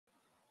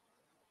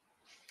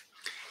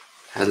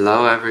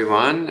Hello,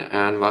 everyone,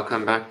 and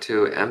welcome back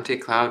to Empty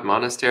Cloud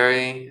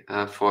Monastery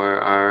for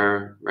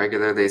our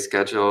regularly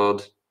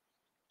scheduled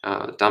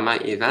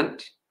Dhamma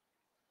event.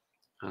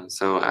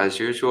 So, as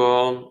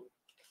usual,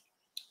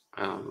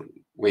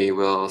 we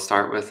will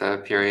start with a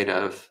period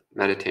of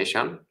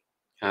meditation.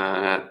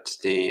 At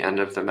the end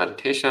of the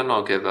meditation,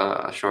 I'll give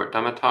a short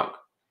Dhamma talk.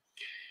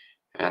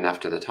 And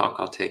after the talk,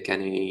 I'll take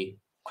any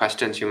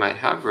questions you might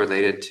have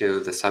related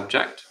to the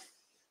subject.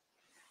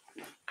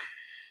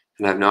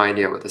 And I have no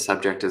idea what the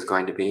subject is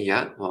going to be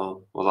yet.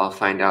 We'll all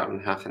find out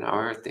in half an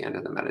hour at the end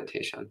of the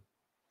meditation.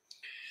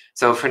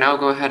 So for now,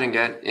 go ahead and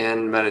get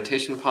in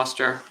meditation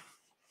posture.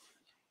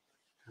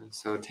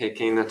 So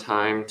taking the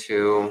time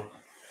to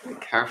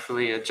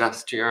carefully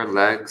adjust your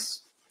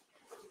legs,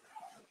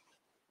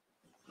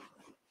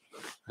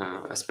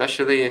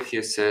 especially if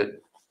you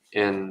sit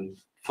in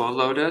full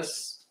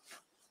lotus.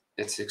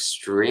 It's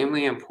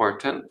extremely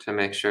important to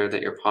make sure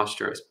that your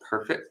posture is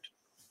perfect.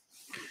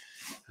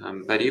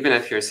 But even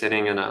if you're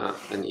sitting in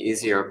an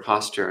easier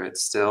posture,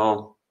 it's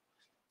still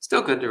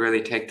good to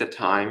really take the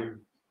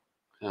time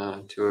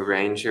to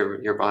arrange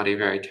your body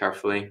very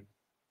carefully.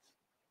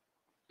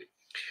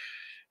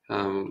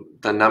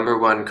 The number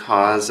one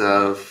cause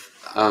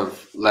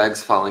of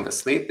legs falling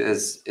asleep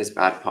is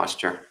bad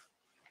posture.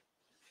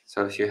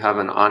 So if you have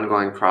an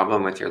ongoing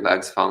problem with your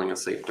legs falling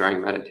asleep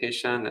during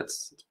meditation,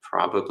 it's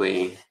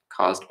probably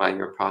caused by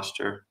your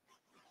posture.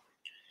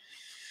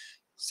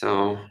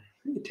 So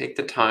you take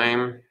the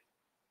time,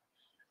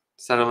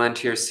 settle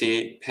into your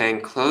seat,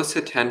 paying close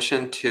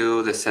attention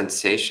to the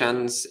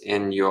sensations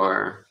in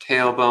your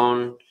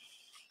tailbone,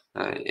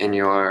 in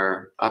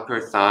your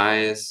upper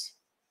thighs,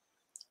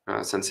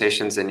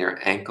 sensations in your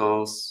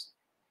ankles.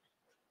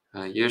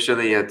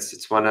 Usually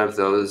it's one of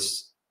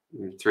those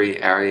three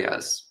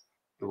areas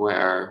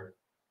where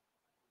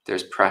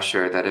there's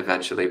pressure that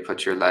eventually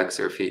puts your legs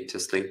or feet to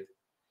sleep.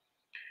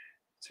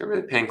 So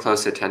really paying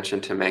close attention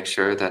to make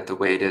sure that the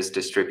weight is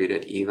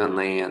distributed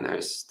evenly and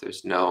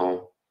there's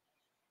no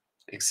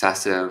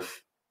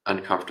excessive,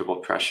 uncomfortable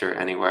pressure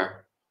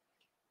anywhere.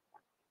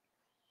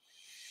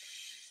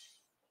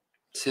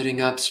 Sitting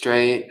up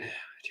straight,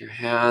 with your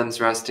hands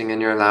resting in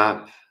your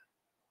lap.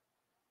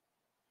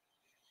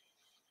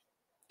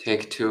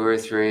 Take 2 or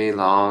 3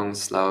 long,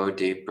 slow,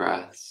 deep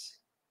breaths.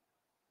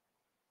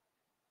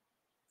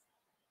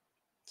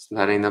 Just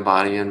letting the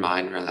body and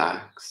mind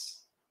relax.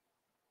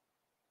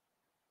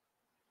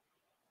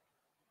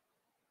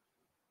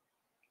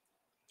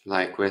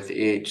 Like with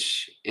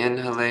each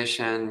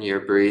inhalation,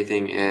 you're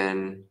breathing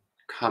in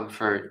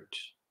comfort,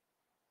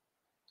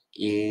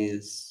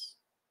 ease.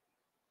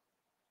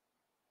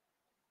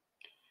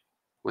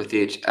 With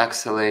each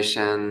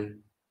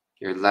exhalation,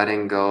 you're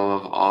letting go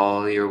of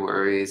all your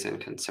worries and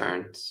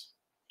concerns.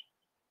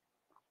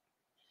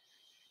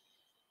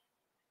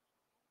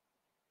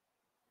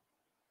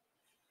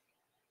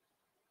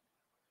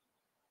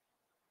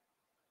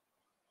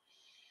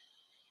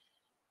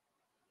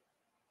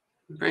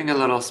 Bring a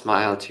little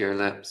smile to your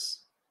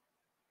lips.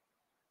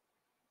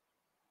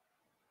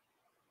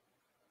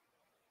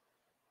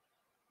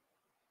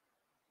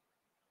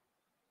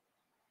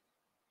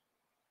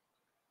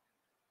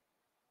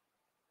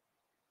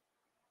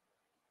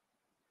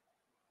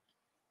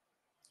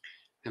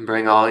 And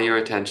bring all your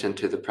attention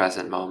to the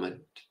present moment.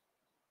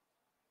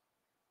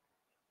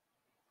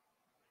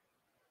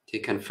 You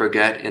can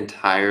forget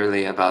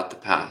entirely about the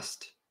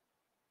past.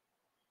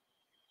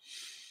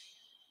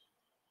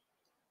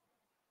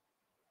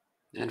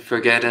 And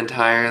forget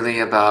entirely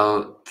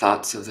about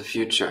thoughts of the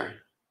future.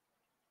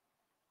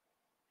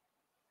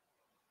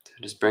 So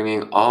just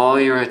bringing all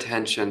your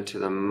attention to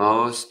the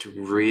most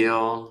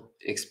real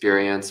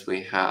experience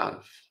we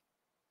have,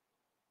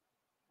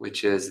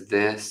 which is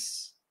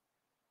this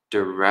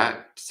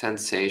direct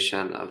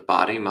sensation of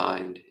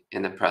body-mind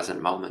in the present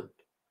moment.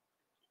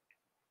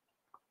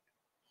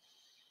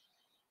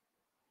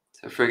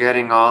 So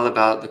forgetting all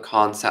about the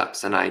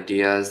concepts and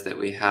ideas that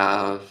we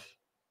have,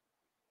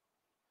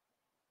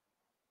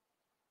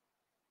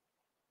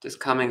 just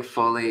coming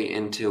fully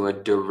into a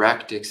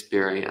direct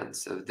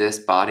experience of this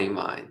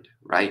body-mind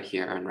right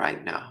here and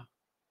right now.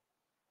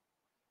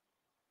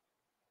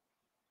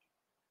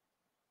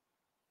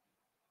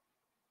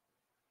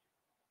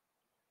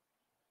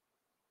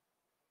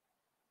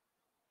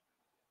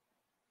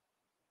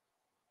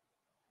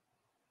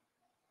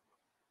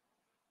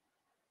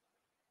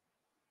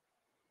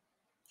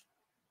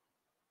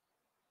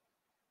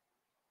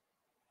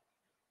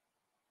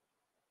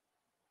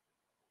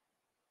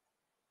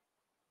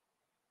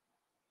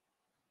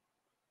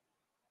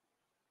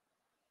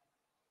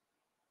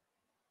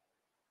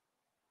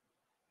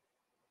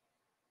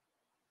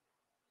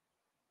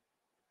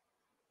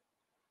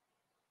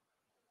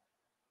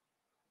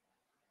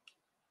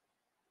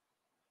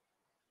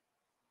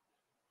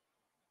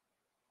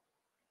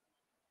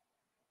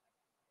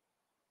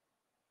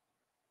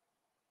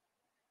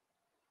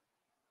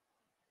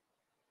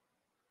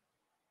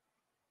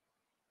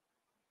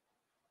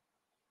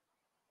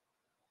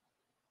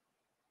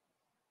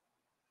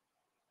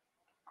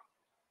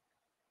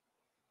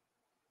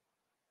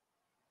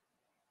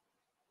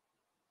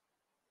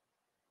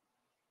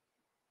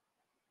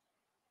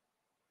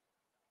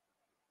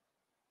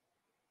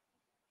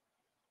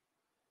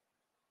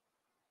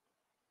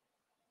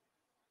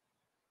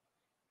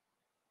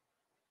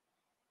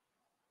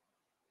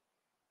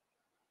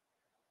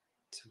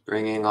 So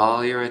bringing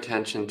all your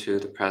attention to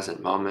the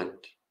present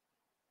moment,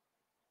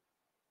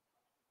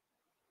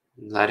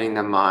 letting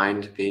the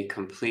mind be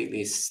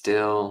completely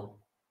still,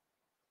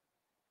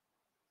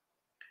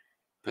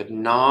 but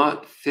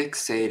not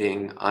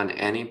fixating on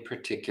any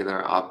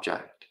particular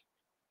object.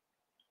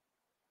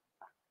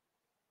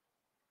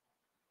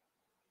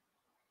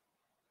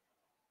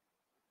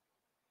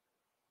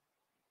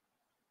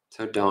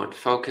 So don't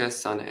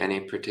focus on any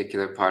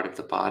particular part of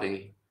the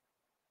body.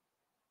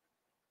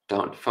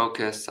 Don't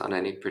focus on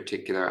any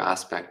particular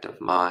aspect of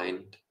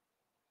mind.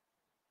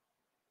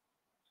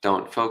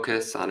 Don't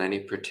focus on any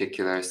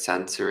particular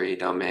sensory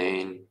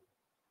domain.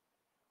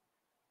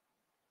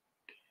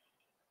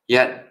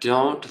 Yet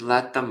don't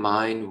let the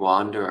mind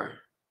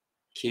wander.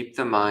 Keep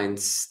the mind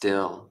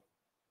still,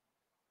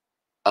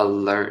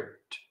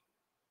 alert,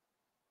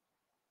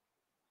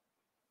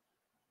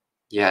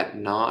 yet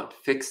not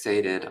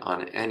fixated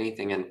on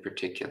anything in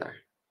particular.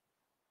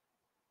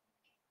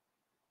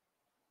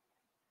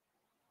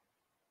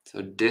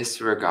 So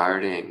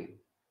disregarding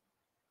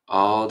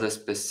all the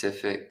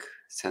specific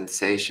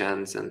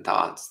sensations and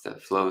thoughts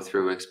that flow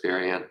through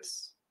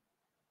experience.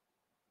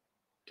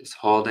 Just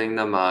holding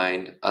the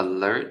mind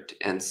alert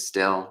and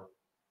still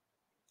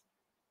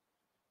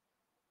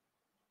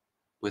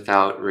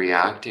without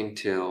reacting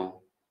to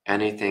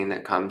anything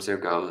that comes or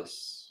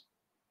goes.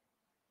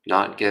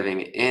 Not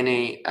giving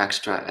any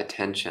extra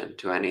attention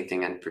to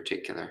anything in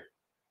particular.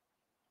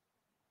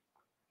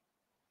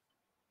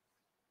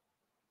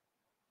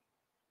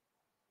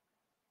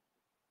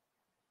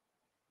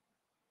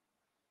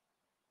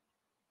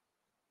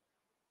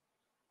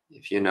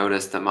 If you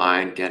notice the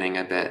mind getting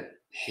a bit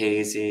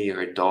hazy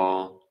or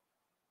dull,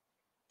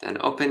 then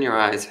open your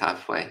eyes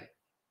halfway.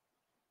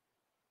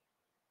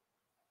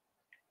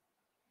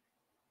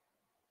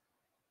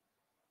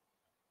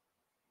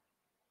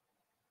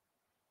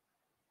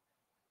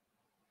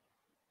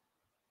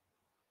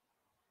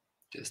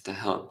 Just to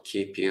help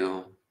keep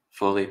you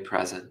fully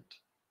present.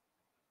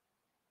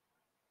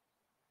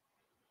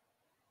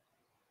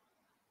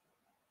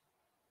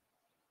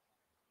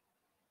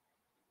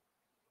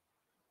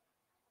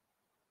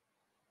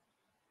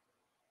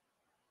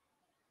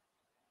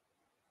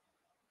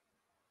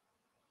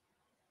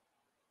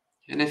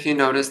 And if you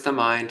notice the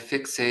mind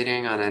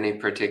fixating on any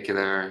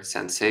particular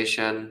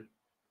sensation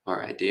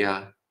or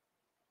idea,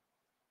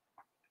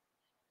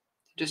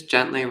 just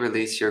gently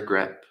release your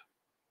grip.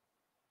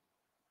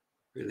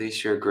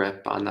 Release your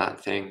grip on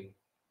that thing.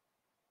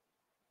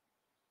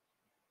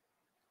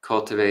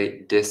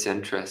 Cultivate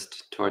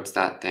disinterest towards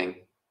that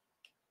thing.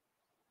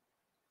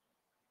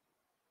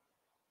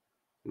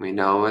 We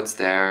know it's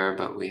there,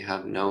 but we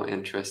have no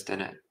interest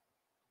in it.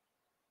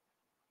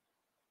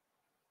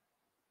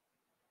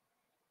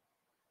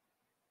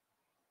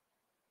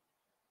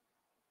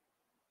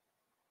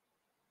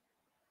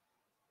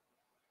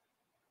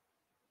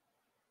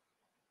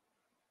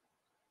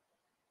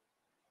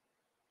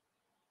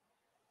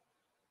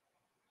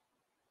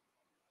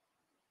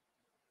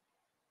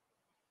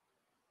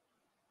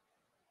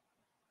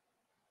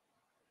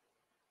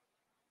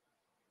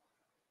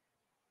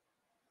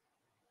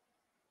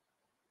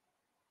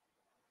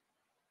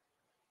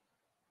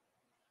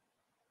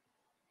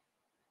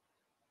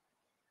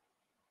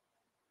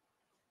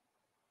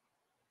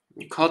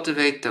 You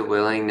cultivate the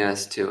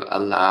willingness to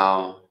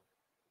allow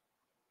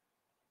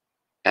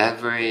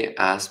every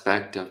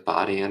aspect of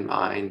body and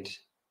mind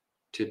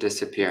to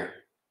disappear.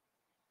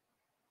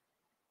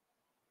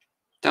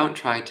 Don't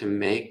try to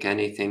make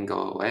anything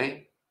go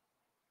away.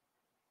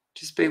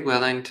 Just be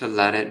willing to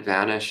let it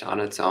vanish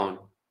on its own,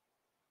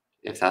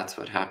 if that's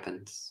what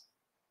happens.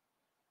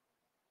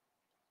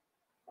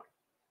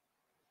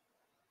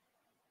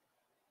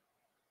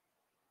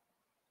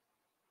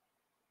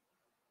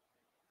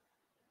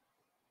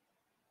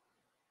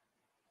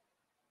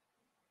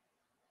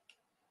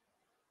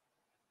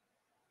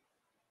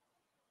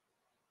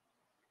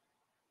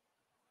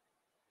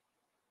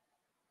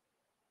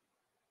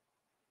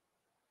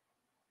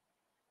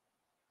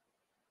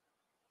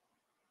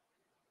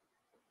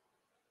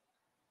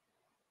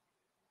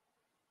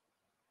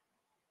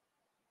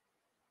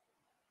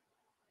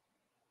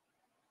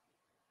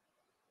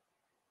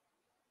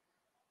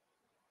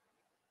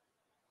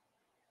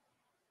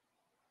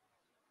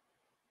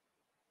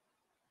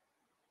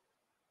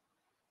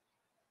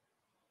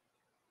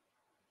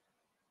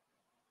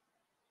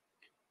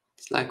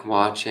 It's like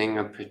watching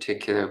a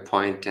particular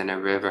point in a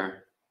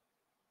river.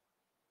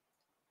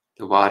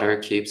 The water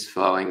keeps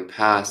flowing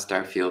past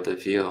our field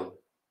of view,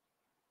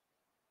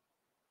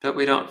 but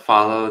we don't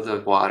follow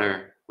the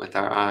water with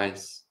our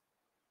eyes.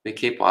 We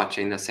keep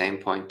watching the same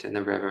point in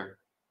the river.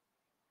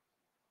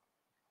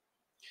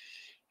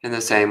 In the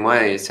same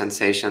way,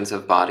 sensations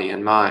of body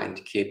and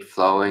mind keep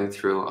flowing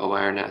through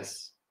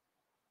awareness,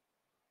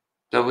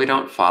 though we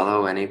don't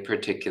follow any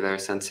particular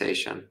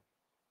sensation.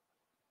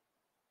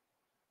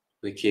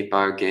 We keep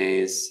our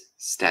gaze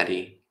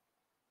steady.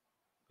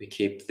 We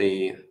keep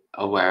the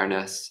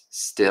awareness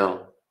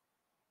still.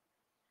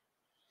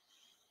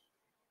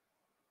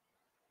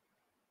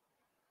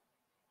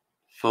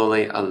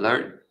 fully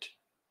alert,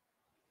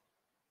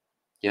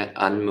 yet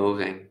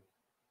unmoving.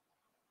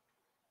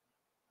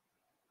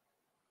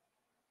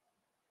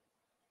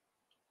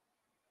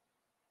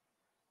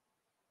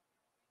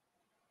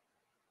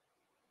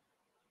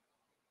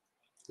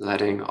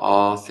 Letting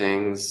all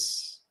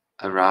things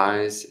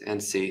arise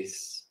and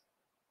cease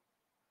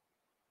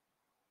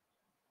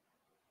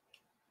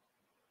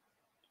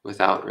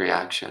without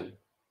reaction.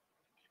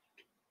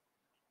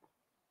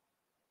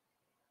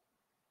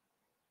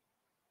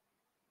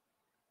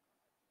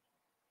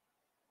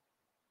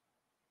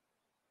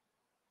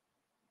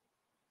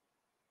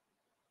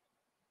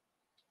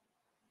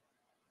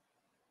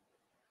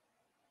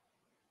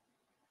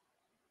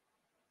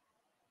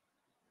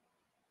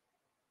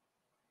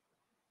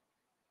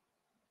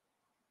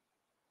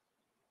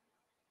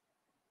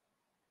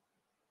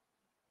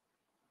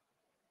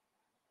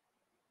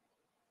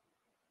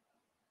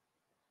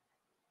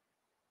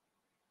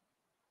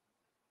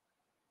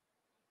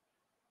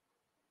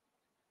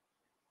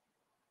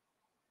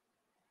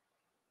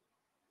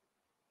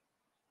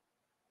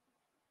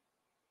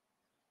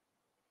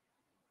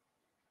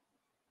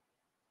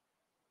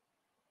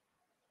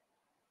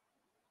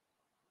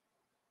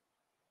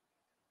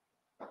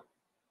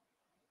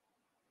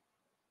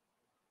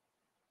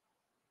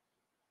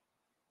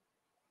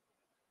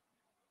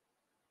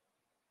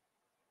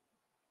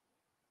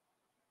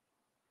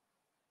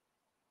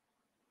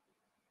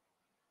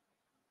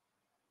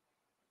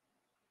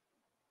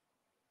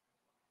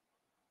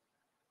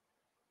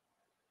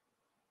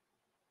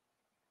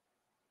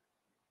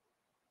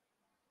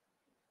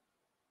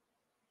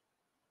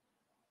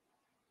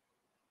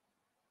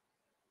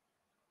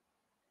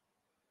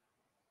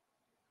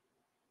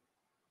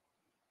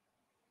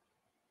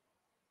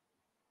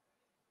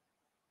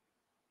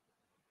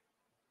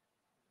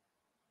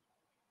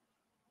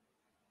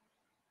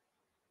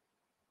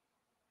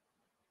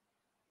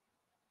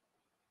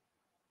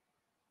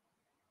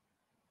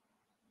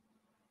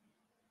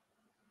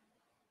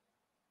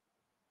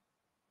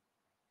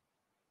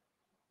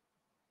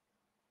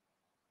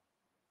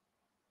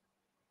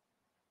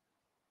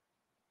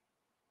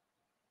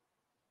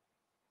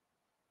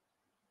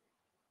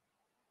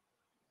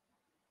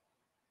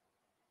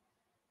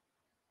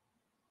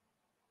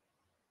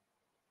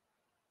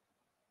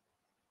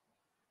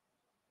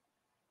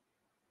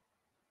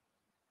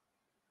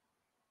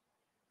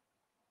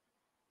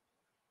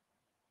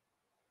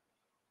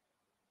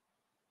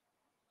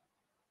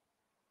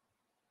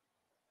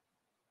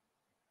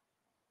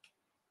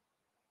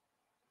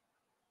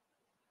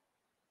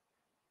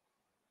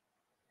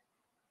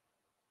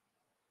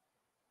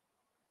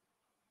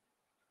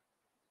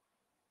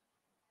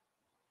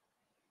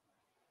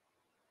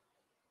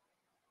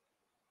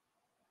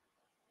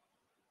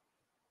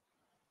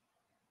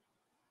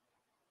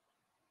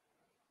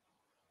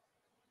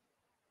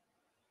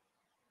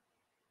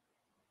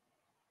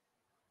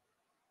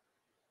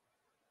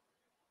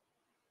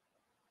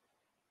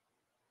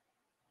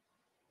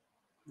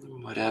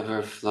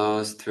 Whatever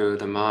flows through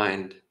the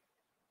mind,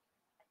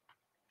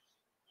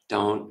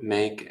 don't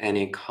make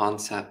any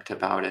concept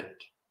about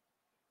it.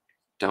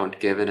 Don't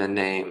give it a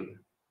name.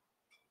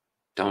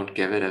 Don't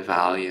give it a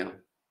value.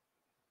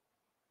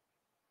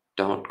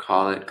 Don't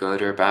call it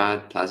good or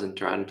bad,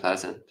 pleasant or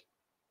unpleasant.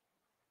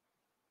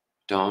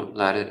 Don't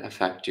let it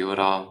affect you at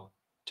all.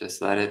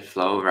 Just let it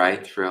flow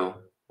right through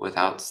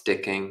without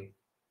sticking,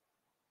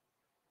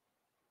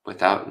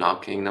 without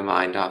knocking the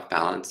mind off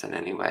balance in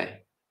any way.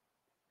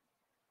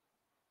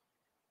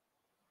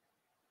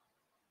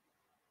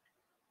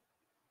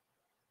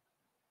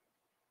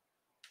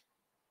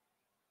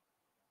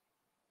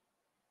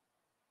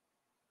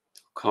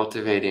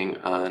 Cultivating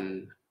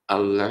an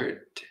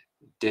alert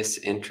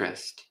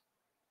disinterest,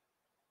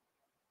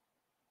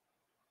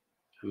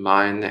 a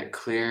mind that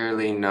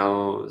clearly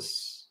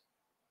knows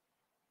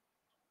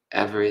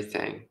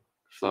everything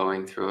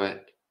flowing through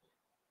it,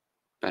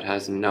 but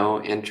has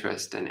no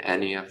interest in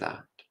any of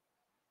that.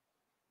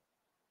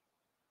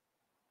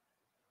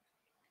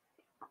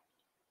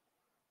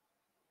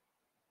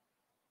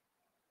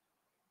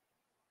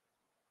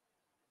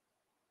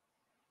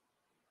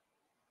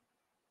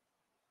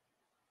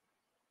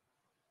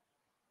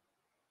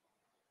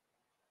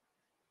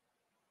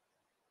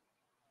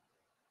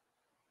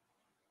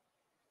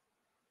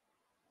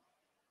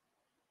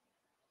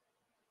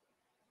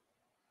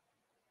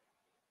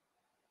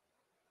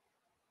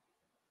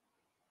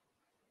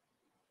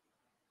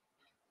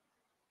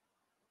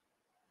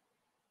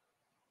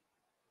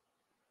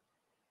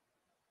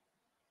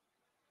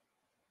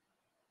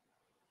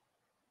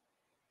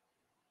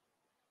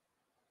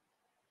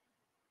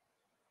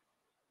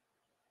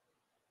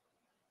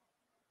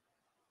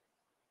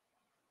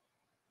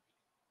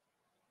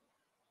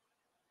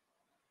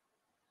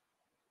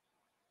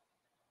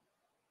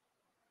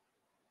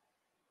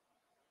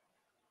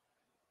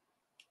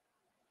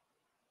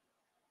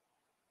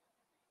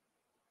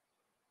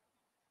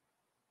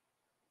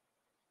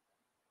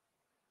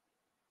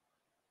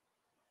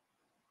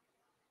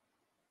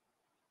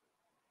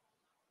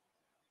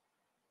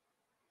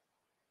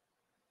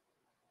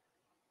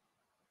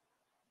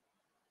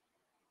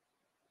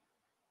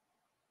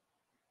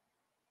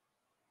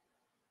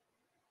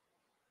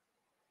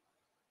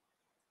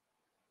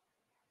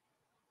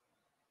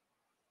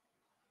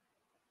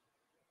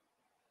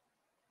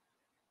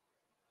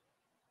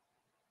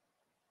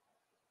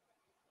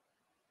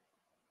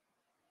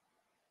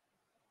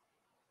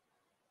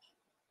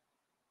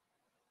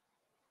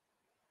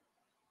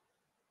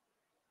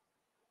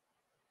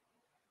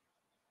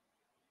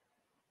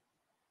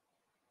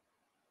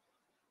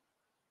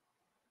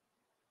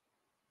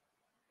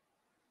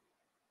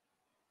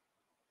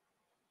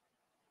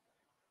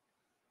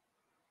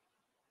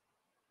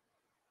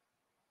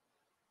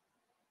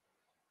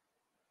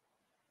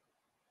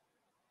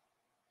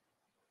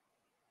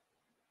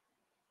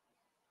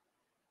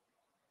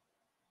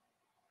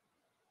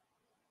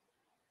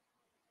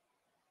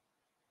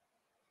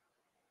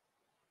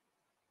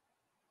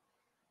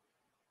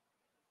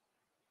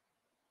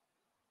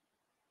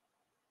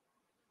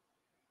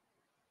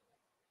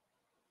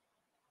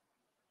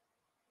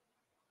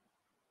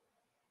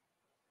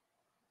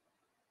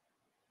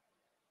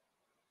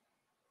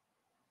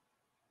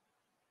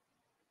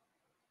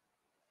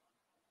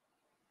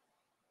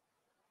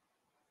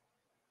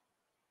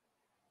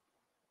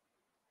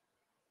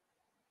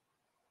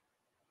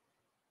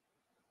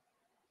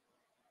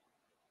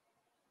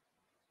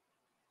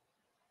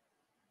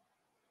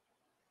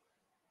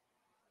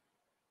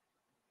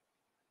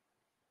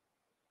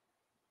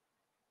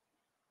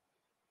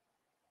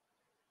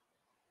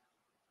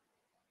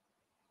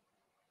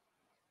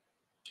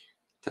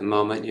 The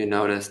moment you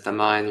notice the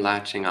mind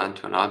latching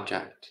onto an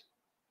object,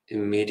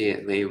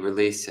 immediately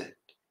release it,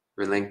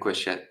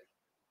 relinquish it.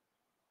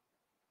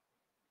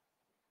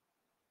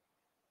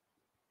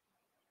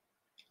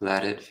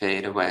 Let it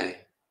fade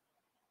away.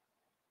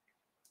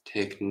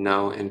 Take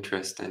no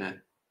interest in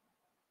it.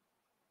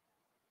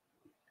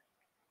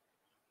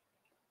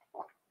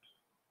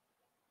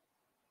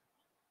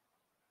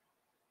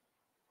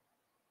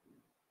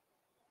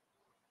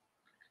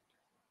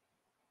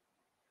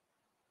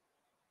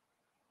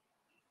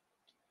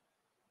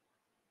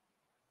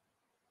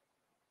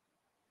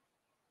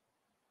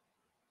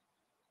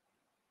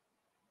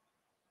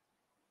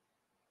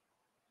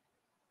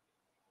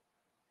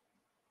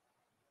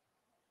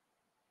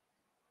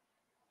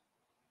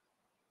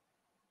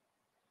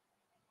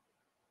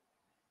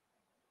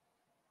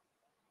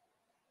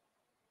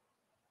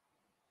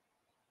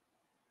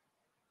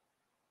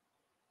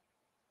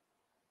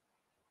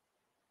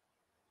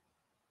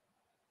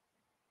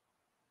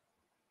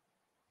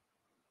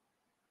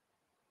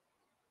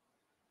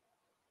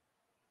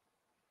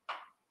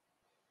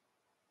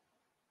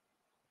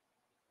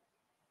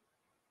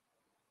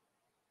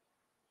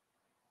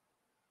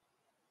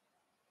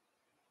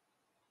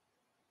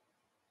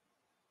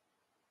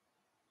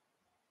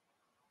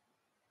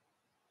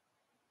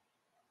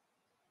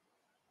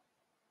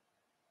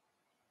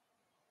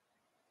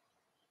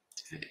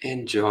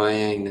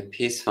 Enjoying the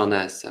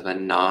peacefulness of a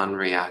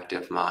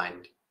non-reactive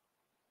mind,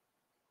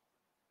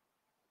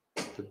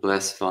 the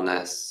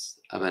blissfulness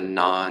of a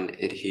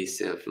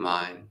non-adhesive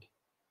mind.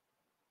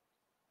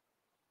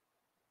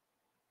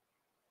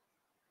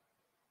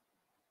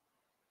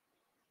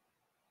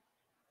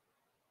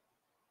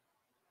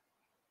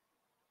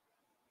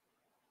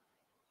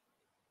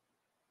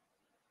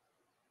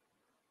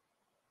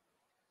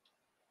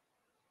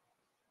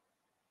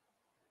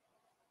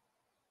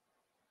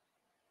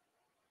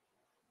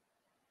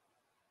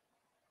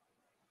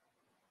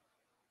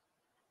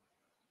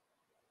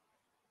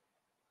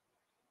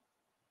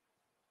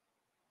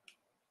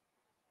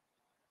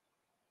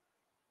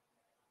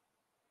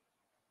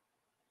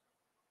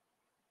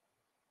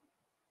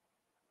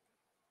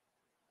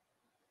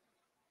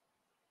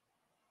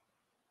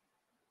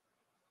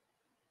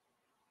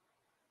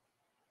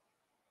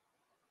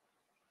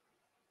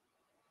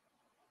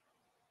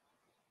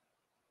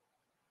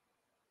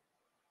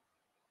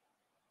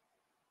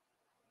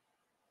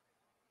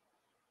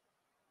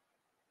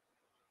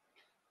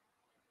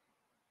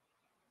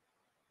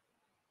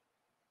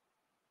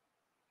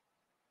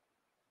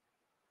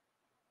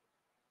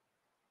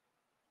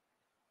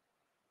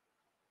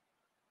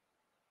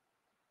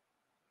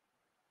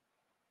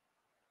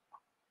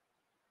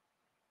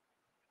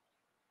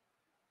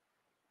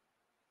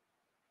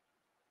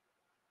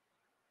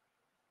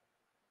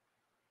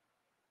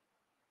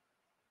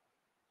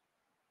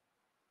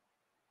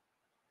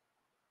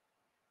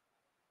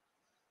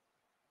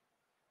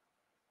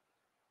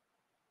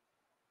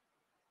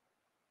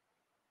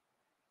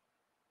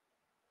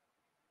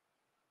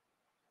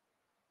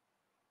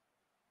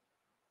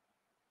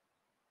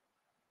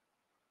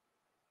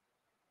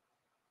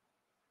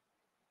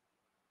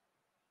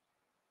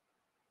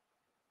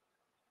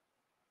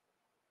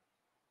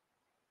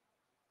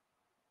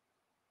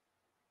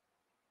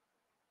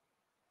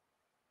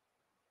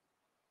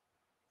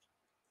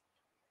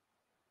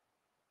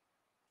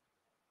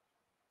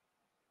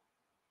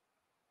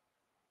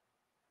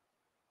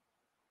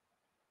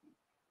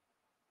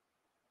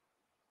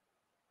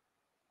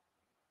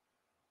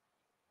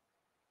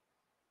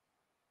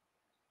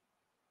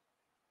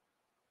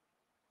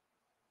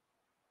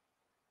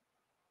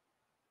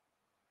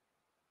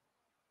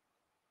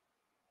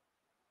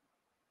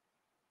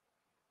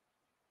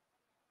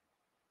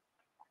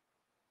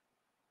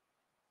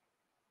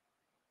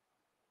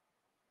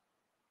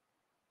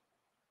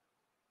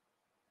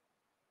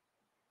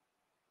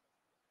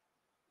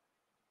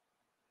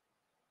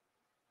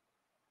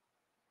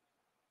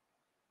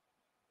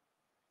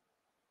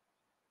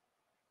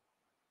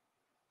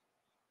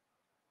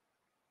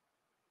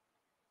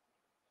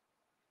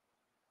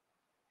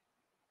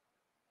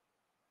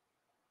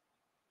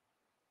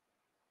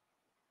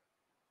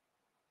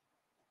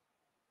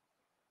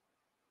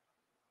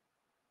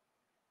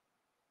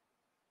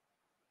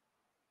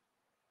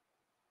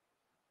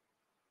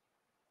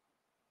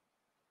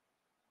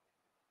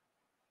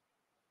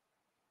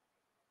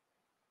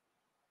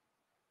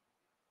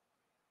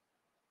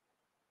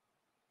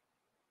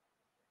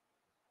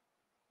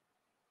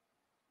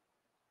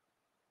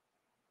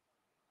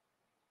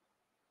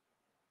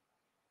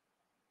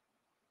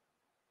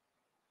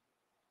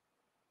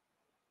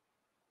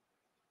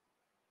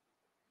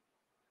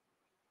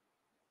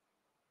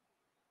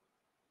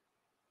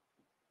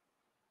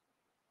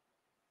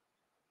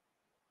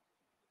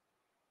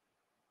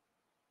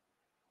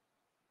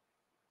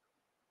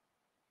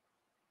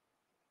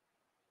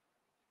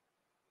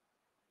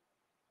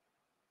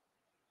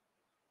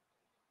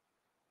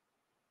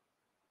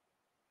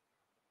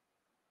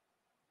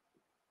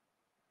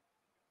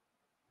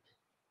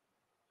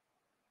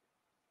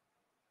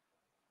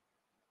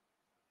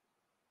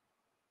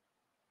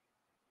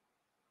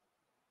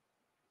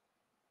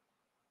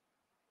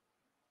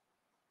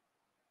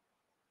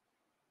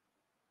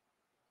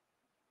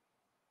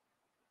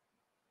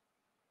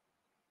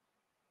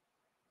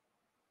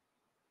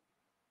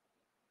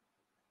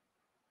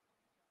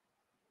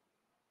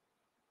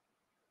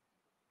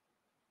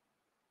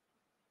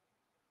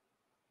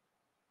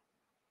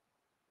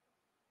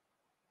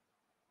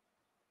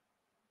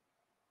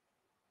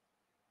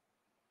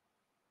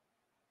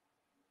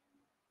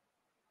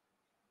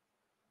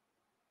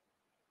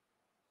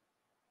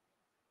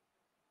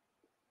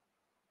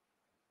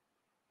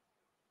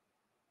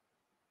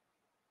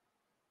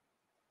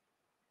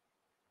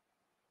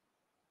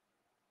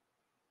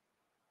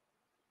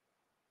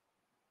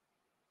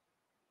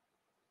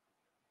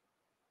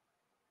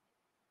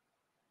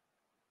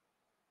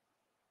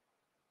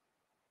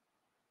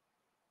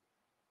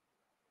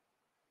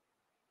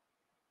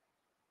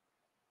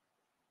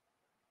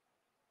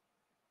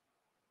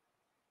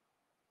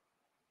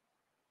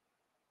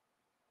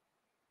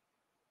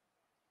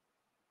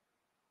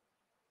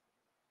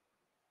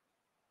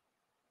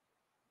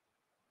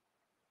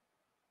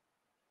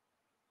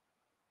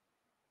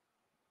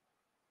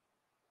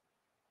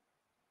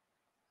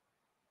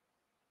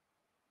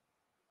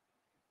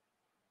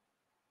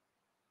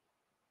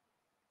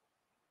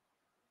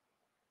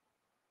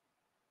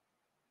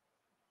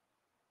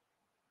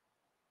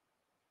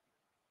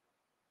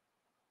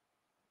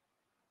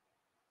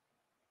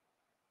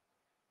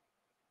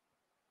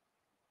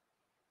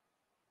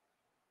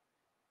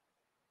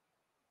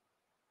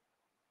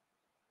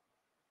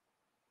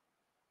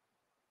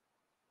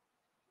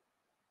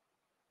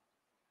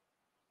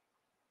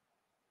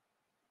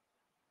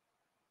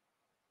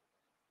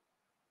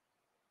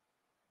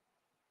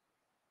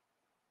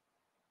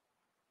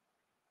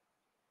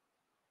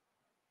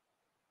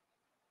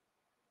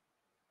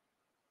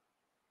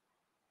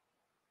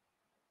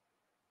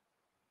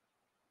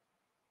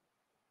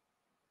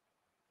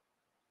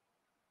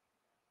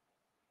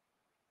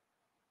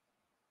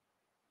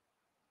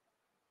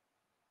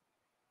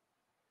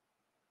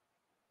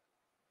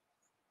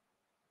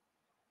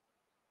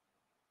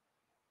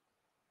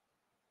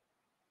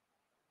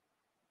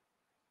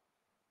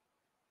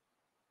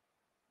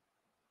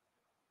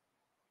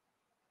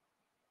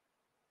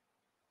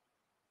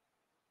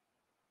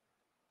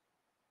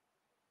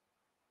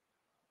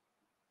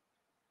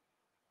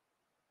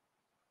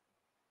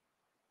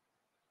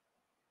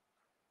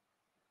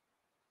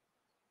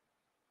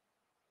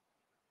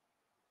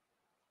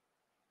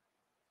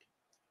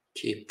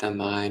 Keep the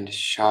mind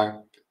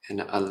sharp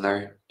and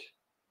alert.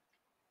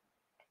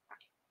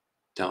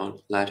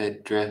 Don't let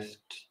it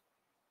drift.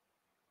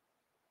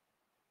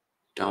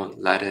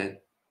 Don't let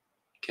it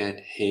get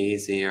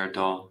hazy or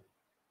dull.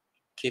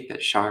 Keep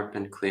it sharp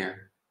and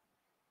clear.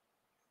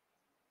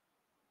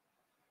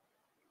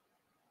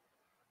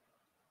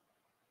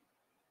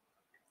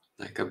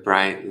 Like a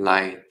bright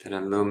light that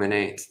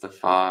illuminates the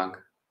fog.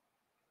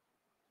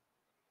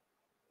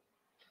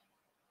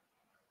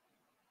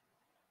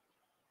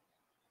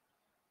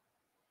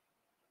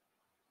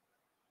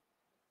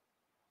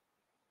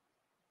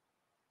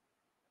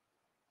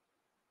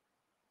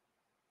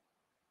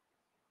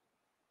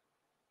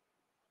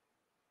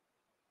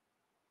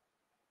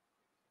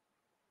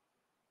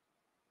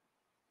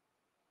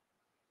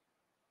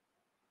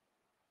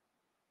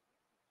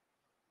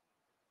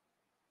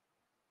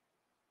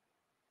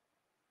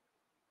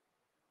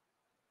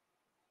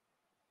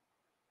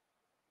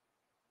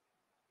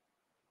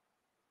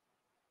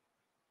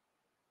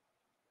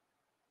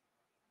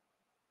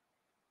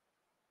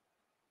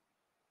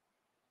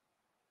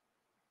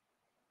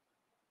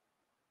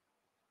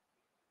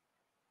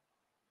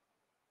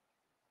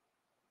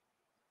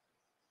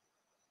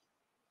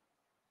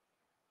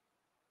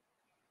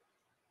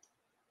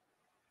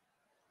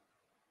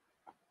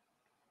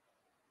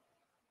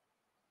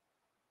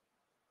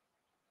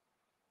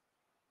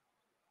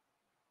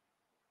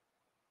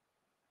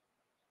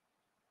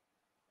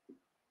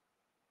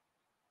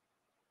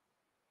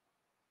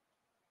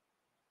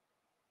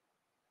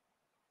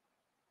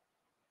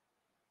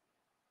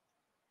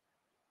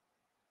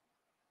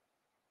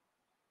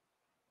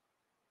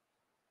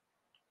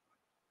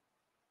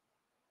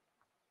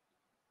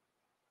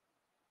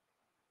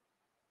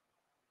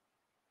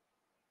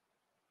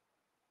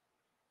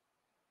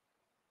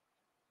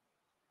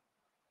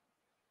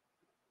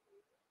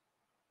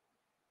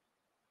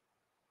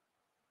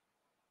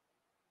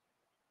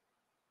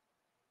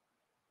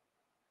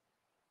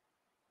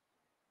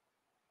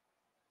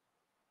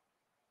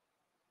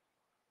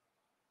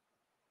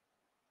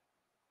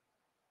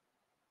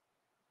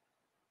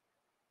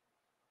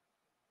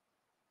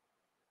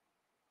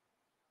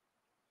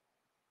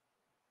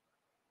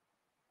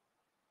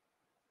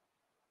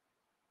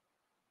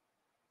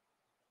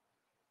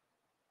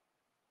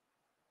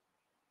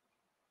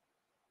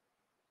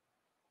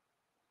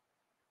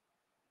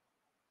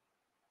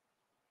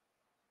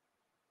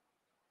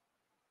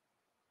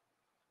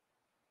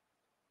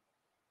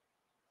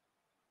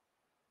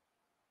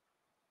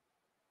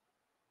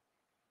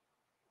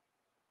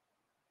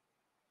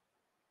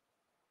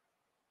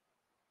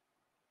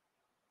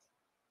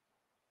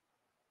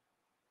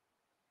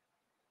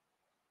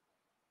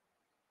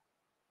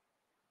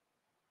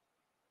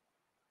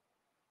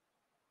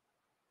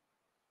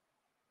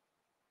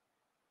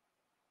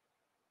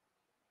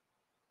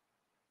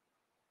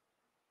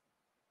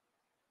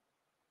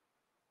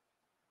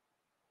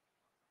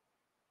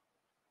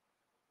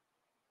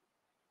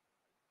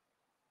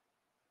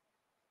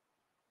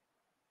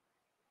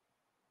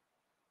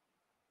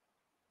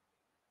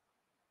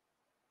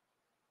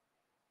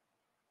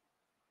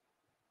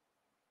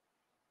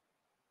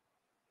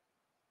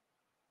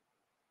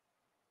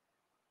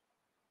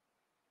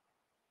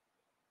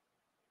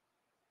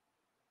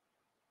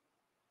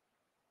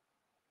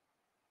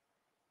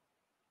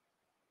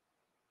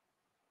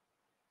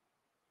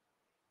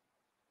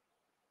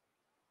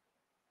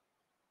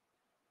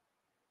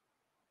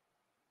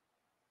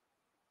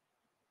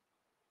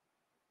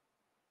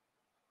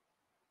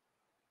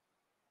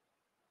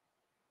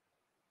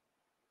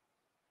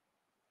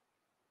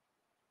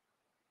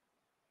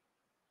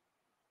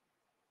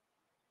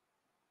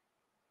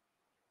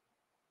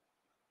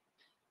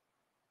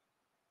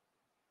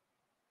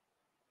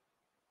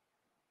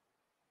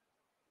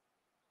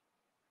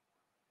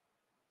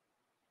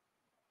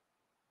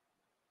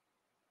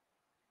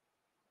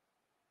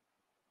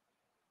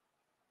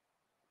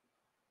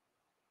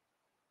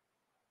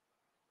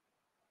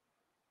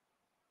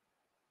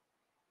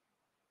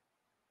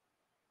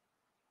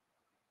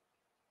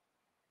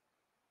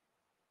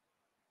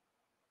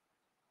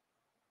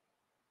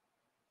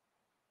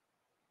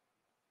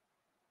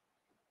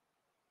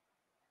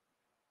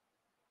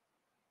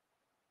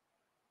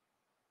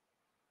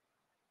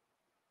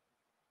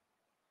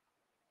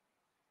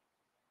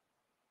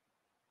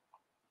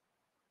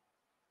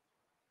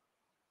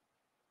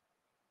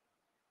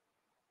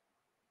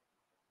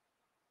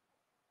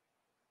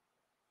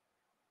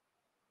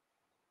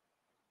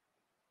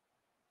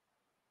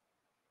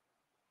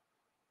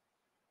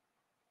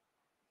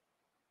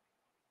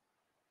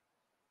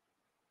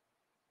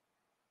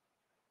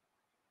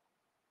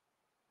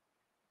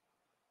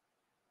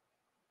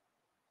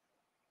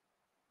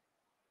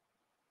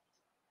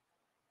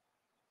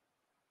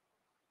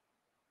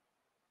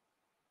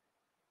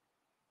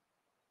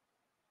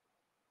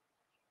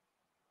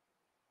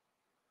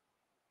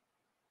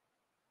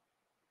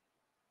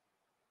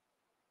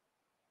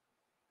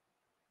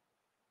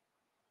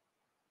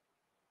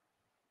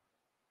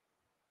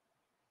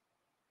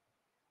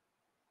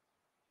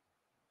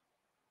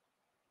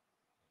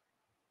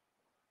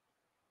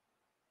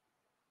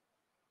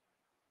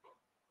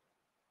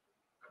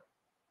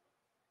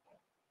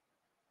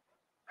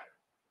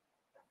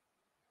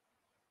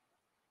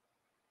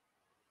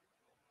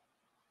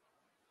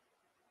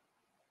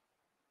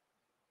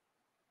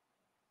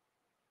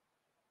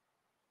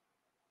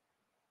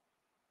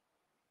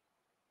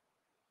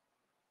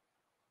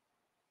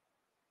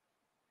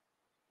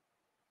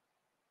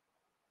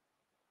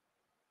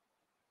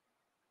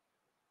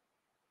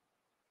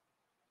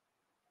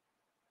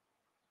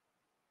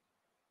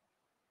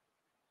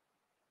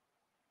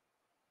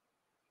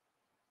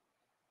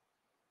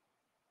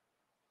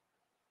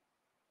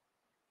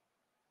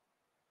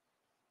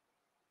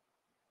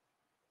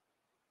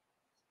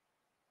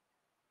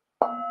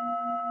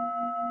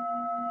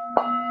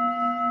 So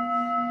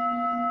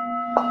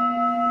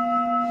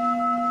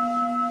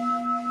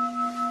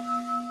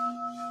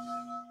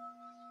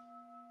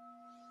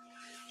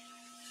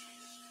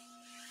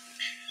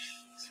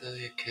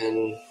you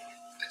can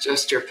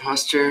adjust your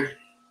posture.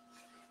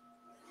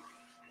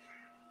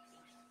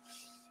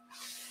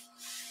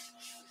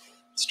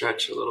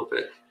 Stretch a little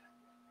bit.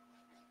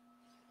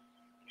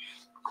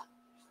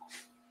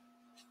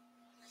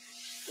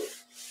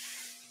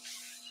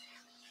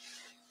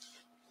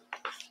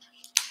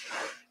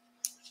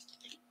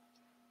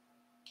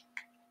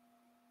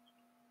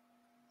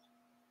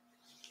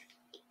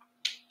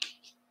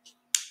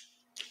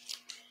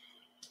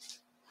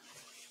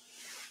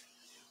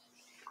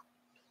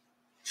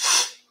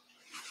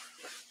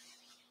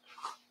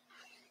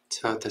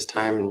 So at this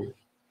time,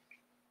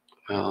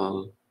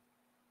 we'll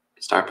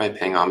start by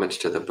paying homage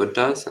to the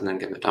Buddhas and then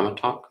give a Dhamma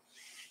talk.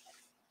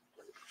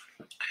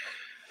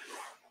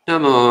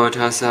 Namo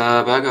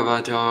tassa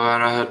bhagavato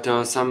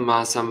arahato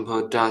samma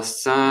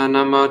sambuddhassa.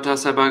 Namo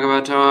tassa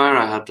bhagavato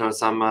arahato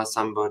samma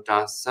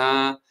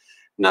sambuddhassa.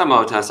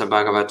 Namo tassa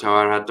bhagavato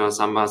arahato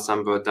samma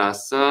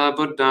sambuddhassa.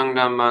 Buddhang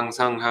dhammang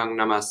sanghang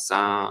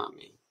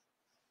namassami.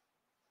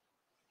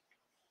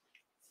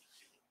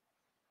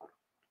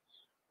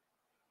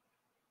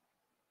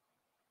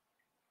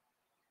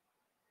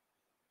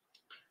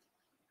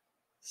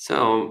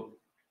 So,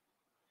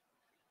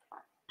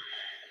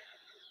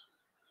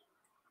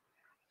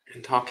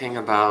 in talking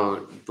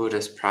about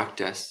Buddhist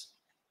practice,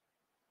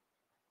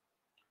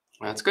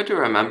 it's good to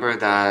remember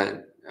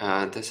that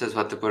this is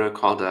what the Buddha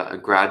called a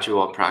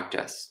gradual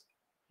practice,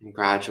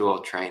 gradual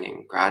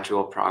training,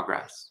 gradual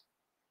progress.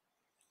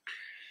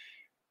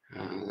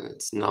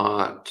 It's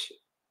not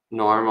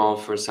normal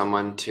for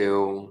someone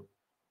to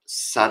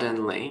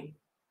suddenly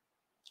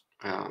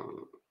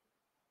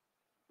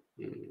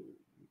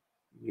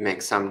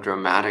make some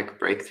dramatic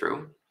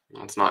breakthrough.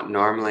 It's not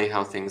normally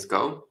how things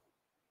go.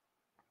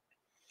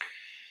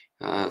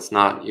 It's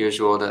not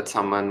usual that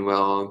someone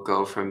will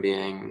go from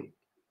being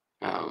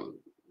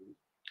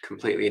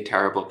completely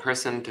terrible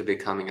person to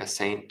becoming a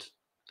saint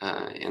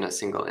in a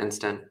single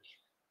instant.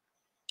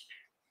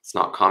 It's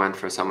not common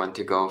for someone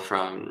to go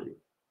from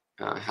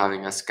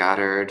having a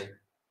scattered,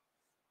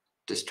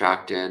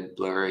 distracted,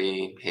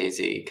 blurry,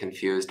 hazy,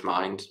 confused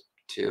mind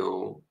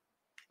to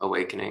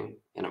awakening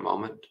in a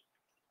moment.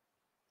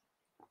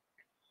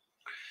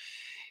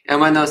 And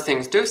when those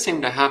things do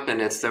seem to happen,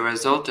 it's the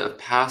result of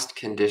past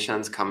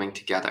conditions coming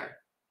together.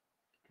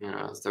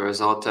 It's the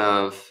result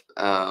of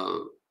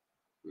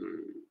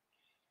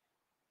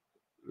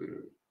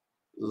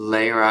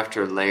layer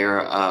after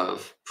layer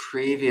of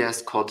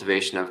previous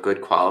cultivation of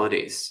good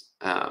qualities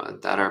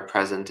that are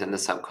present in the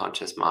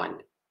subconscious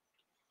mind.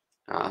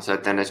 So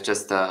then it's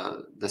just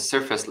the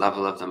surface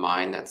level of the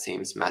mind that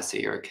seems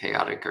messy or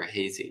chaotic or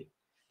hazy.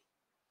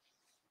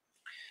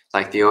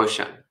 Like the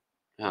ocean.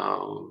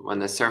 When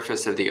the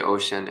surface of the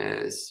ocean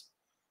is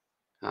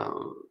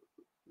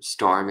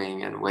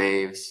storming and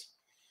waves,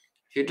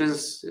 if you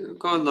just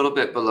go a little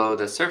bit below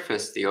the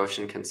surface, the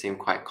ocean can seem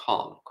quite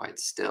calm, quite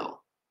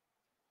still.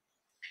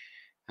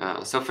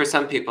 So for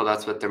some people,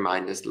 that's what their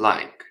mind is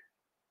like.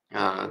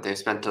 They've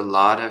spent a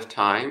lot of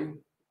time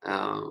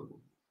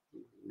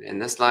in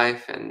this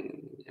life and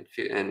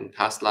in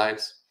past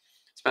lives,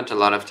 spent a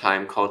lot of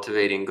time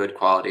cultivating good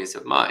qualities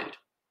of mind.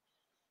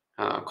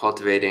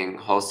 Cultivating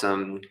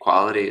wholesome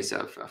qualities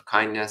of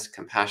kindness,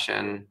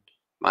 compassion,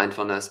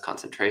 mindfulness,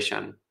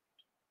 concentration,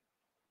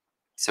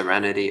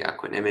 serenity,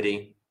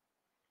 equanimity.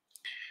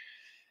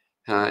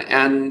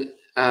 And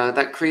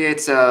that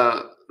creates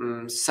a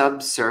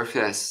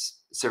subsurface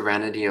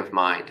serenity of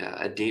mind,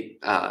 a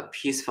deep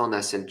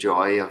peacefulness and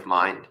joy of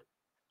mind.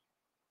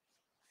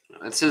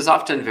 This is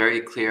often very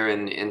clear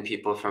in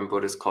people from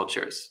Buddhist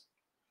cultures.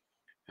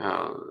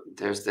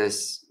 There's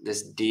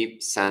this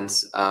deep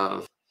sense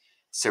of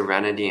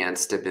serenity and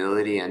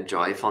stability and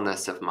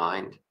joyfulness of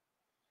mind.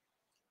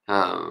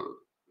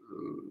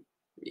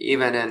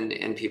 Even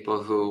in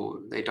people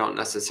who they don't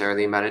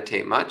necessarily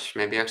meditate much,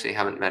 maybe actually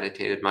haven't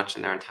meditated much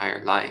in their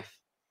entire life.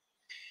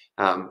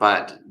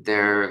 But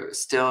they're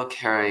still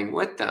carrying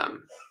with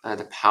them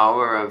the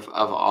power of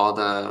all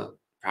the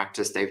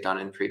practice they've done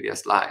in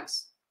previous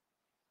lives.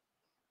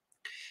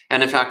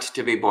 And in fact,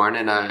 to be born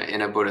in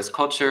a Buddhist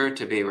culture,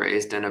 to be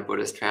raised in a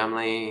Buddhist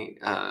family,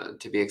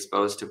 to be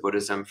exposed to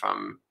Buddhism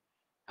from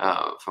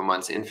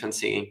one's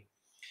infancy,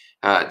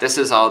 this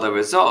is all the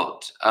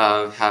result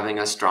of having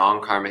a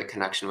strong karmic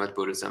connection with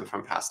Buddhism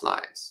from past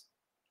lives.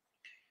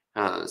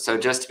 So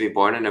just to be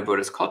born in a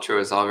Buddhist culture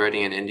is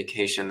already an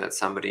indication that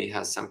somebody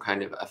has some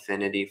kind of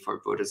affinity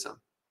for Buddhism.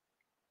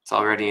 It's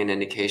already an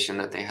indication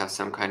that they have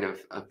some kind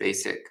of a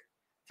basic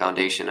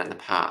foundation in the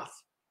path.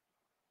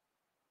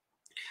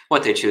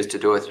 What they choose to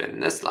do with it in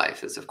this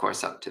life is, of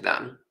course, up to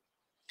them.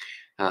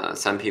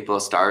 Some people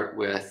start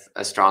with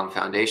a strong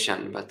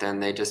foundation, but then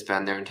they just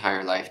spend their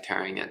entire life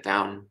tearing it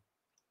down.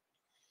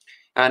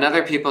 And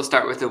other people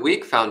start with a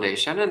weak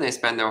foundation and they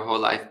spend their whole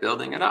life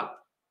building it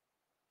up.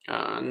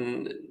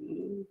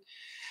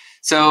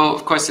 So,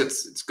 of course,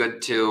 it's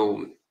good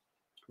to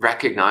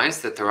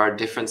recognize that there are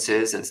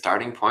differences in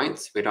starting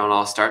points. We don't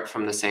all start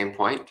from the same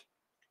point.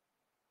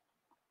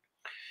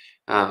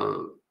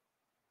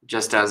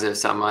 Just as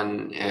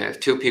if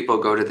two people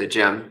go to the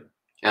gym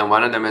and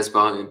one of them has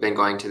been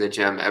going to the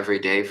gym every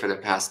day for the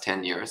past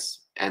 10 years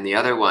and the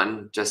other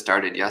one just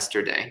started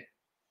yesterday.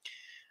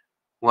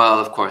 Well,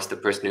 of course, the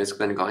person who's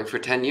been going for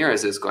 10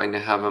 years is going to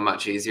have a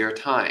much easier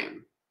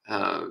time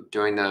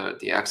doing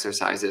the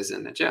exercises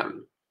in the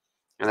gym.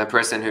 And the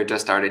person who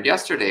just started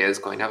yesterday is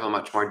going to have a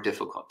much more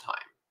difficult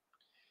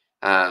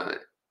time.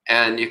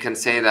 And you can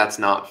say that's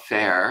not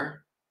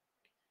fair.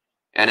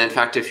 And in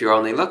fact, if you're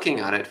only looking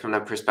at it from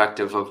the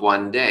perspective of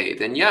one day,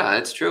 then yeah,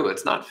 it's true,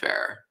 it's not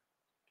fair.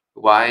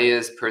 Why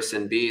is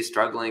person B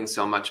struggling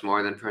so much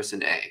more than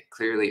person A?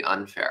 Clearly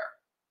unfair.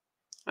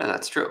 And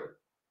that's true.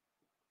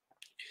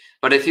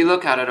 But if you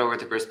look at it over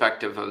the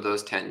perspective of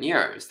those 10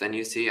 years, then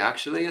you see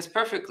actually it's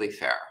perfectly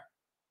fair.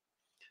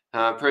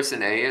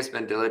 Person A has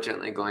been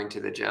diligently going to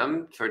the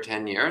gym for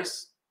 10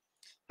 years.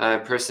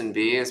 Person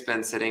B has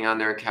been sitting on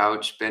their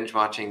couch, binge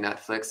watching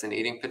Netflix and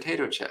eating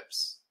potato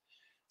chips.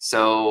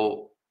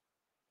 So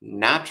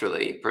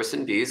naturally,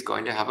 person B is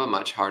going to have a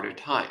much harder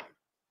time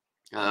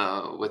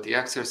with the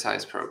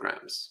exercise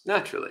programs.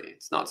 Naturally,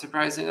 it's not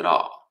surprising at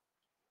all.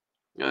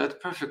 It's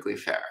perfectly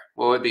fair.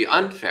 What would be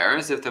unfair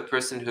is if the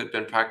person who'd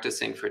been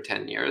practicing for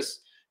 10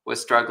 years was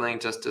struggling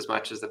just as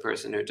much as the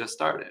person who just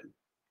started.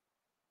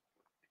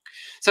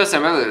 So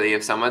similarly,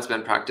 if someone's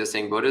been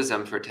practicing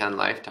Buddhism for 10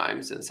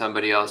 lifetimes and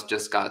somebody else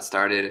just got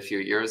started a few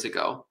years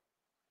ago,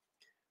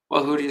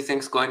 well, who do you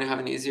think is going to have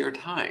an easier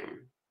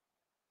time?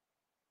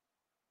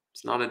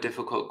 It's not a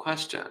difficult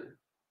question.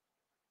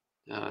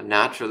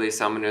 Naturally,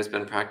 someone who's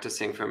been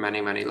practicing for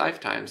many, many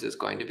lifetimes is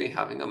going to be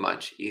having a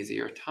much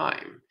easier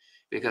time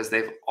because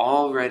they've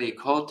already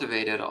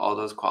cultivated all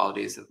those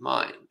qualities of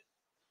mind.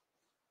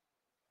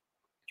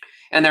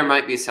 And there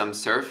might be some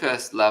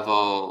surface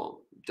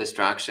level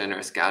distraction or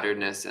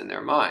scatteredness in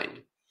their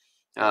mind.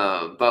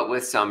 But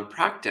with some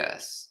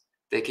practice,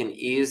 they can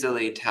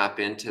easily tap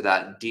into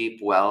that deep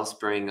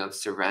wellspring of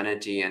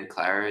serenity and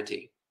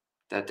clarity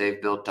that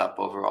they've built up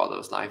over all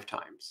those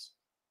lifetimes.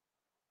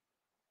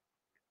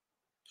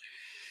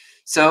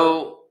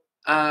 So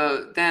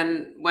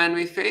then when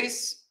we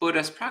face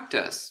Buddhist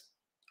practice,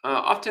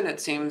 often it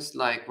seems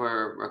like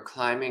we're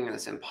climbing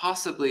this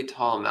impossibly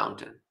tall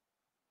mountain.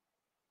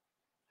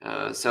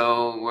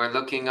 So we're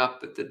looking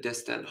up at the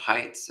distant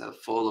heights of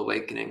full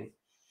awakening,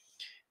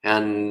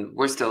 and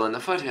we're still in the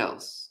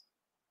foothills.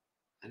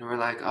 And we're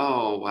like,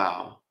 oh,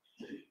 wow,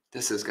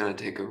 this is going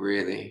to take a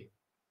really,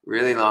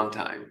 really long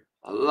time.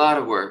 A lot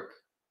of work.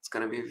 It's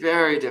going to be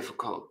very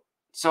difficult.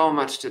 So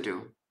much to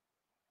do.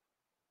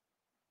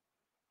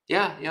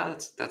 Yeah,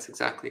 that's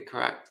exactly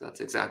correct. That's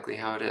exactly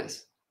how it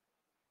is.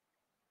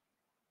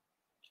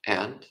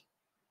 And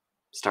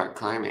start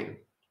climbing.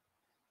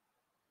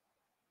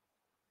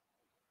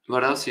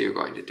 What else are you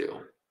going to do?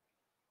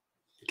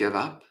 Give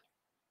up?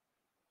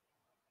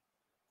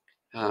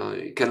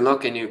 You can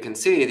look and you can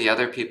see the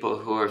other people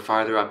who are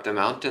farther up the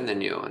mountain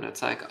than you. And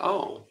it's like,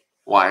 oh,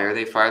 why are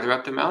they farther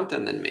up the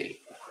mountain than me?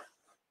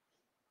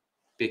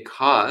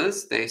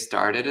 Because they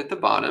started at the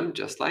bottom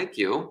just like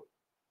you.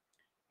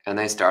 And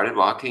they started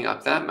walking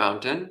up that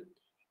mountain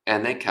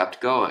and they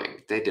kept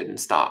going. They didn't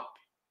stop.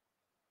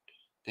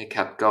 They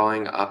kept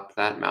going up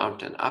that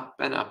mountain, up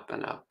and up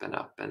and up and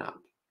up and up,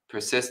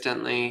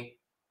 persistently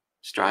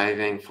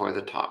striving for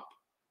the top.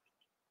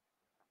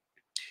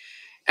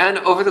 And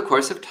over the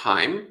course of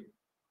time,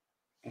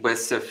 with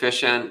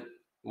sufficient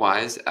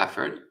wise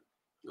effort,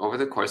 over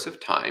the course of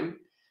time,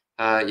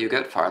 you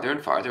get farther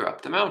and farther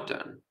up the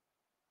mountain.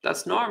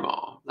 That's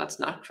normal. That's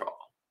natural.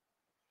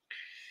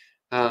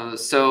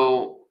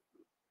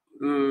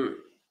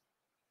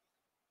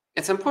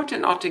 It's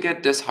important not to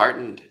get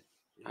disheartened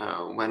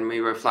when we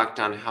reflect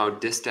on how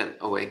distant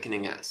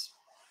awakening is.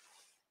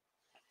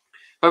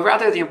 But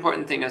rather, the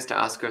important thing is to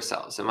ask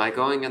ourselves, am I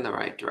going in the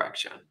right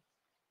direction?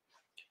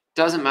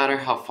 Doesn't matter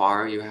how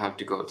far you have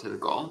to go to the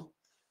goal.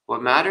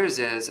 What matters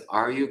is,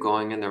 are you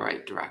going in the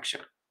right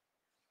direction?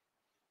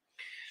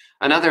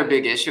 Another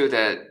big issue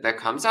that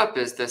comes up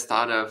is this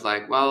thought of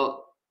like,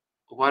 well,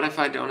 what if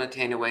I don't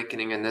attain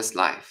awakening in this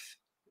life?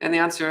 And the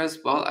answer is,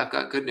 well, I've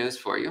got good news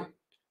for you.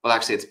 Well,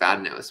 actually, it's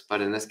bad news,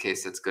 but in this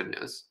case, it's good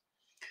news.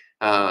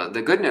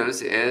 The good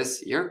news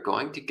is you're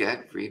going to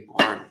get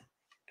reborn.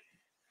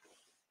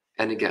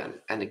 And again,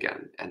 and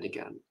again, and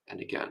again,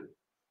 and again.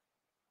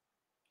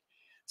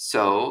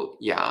 So,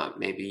 yeah,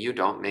 maybe you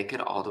don't make it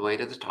all the way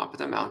to the top of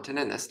the mountain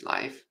in this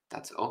life.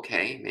 That's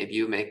okay. Maybe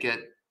you make it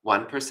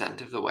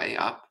 1% of the way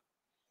up.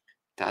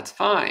 That's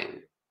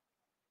fine.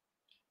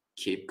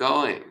 Keep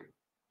going.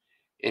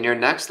 In your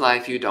next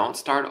life, you don't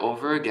start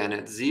over again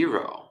at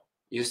 0.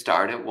 You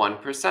start at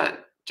 1%,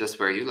 just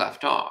where you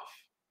left off.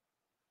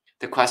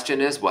 The question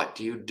is, what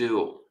do you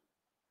do?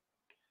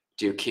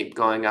 Do you keep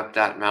going up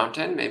that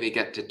mountain, maybe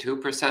get to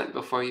 2%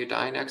 before you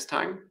die next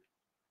time?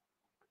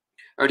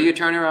 Or do you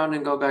turn around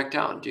and go back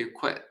down? Do you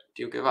quit?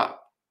 Do you give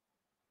up?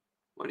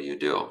 What do you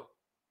do?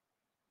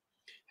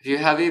 If you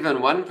have even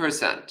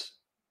 1%,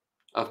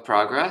 of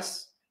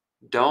progress,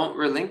 don't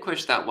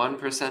relinquish that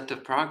 1%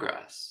 of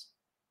progress.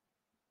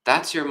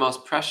 That's your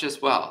most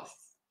precious wealth.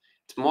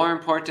 It's more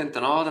important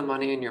than all the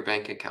money in your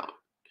bank account.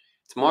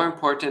 It's more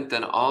important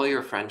than all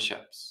your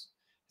friendships.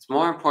 It's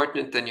more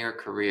important than your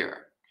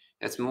career.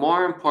 It's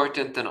more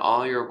important than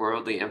all your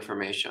worldly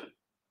information.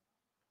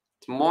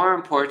 It's more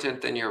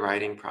important than your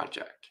writing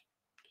project.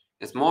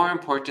 It's more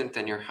important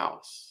than your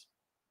house.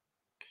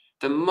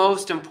 The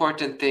most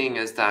important thing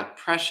is that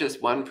precious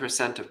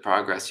 1% of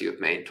progress you have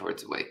made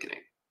towards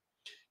awakening.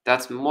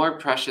 That's more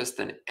precious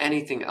than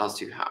anything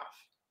else you have,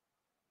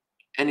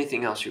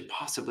 anything else you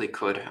possibly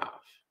could have.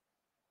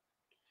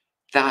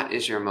 That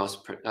is your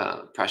most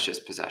precious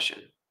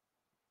possession,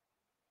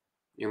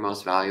 your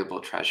most valuable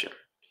treasure.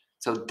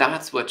 So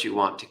that's what you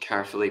want to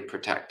carefully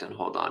protect and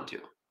hold on to.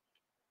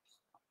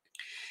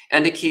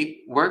 And to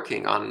keep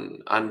working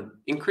on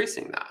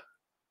increasing that.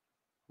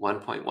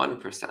 1.1%,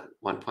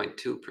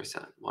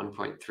 1.2%,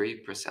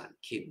 1.3%.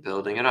 Keep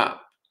building it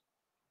up.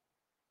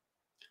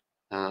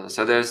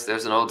 So there's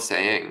an old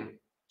saying,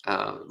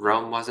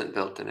 Rome wasn't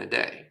built in a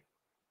day.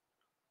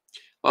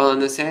 Well, in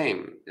the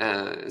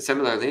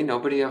similarly,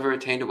 nobody ever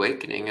attained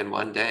awakening in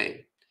one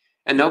day.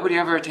 And nobody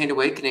ever attained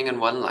awakening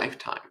in one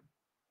lifetime.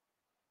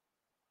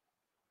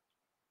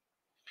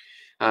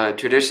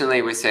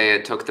 Traditionally, we say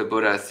it took the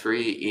Buddha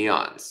 3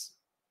 eons.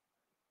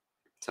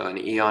 So an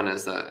eon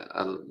is the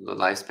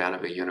lifespan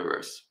of a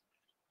universe.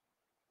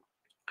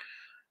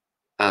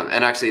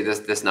 And actually,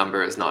 this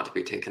number is not to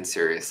be taken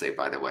seriously,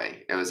 by the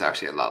way. It was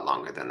actually a lot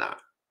longer than that.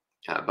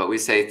 But we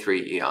say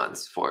 3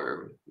 eons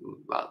for,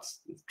 well,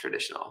 it's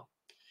traditional.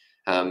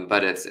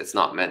 But it's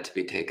not meant to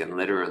be taken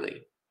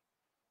literally.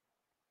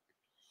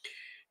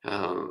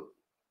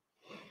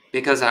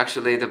 Because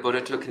actually the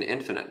Buddha took an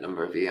infinite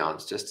number of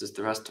eons, just as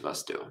the rest of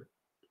us do.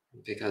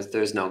 Because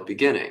there's no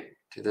beginning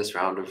to this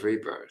round of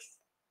rebirth.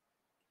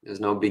 There's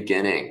no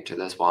beginning to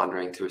this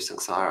wandering through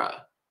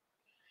samsara.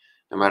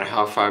 No matter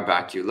how far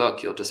back you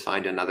look, you'll just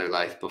find another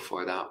life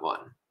before that one.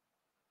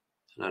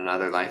 And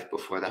another life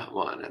before that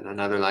one. And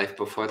another life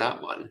before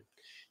that one.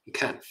 You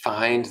can't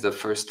find the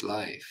first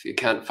life. You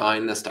can't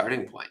find the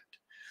starting point.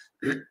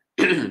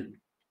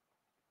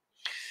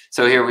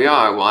 So here we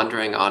are,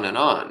 wandering on and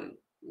on,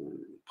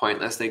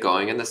 pointlessly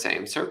going in the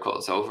same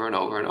circles over and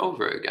over and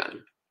over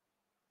again.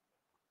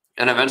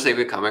 And eventually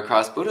we come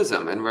across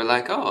Buddhism and we're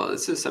like, oh,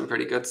 this is some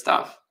pretty good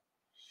stuff.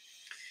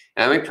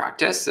 And we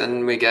practice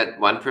and we get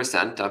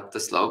 1% up the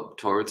slope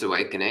towards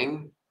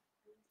awakening.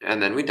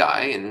 And then we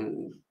die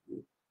and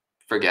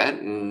forget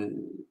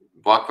and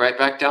walk right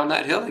back down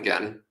that hill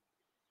again.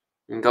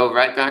 And go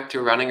right back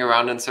to running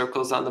around in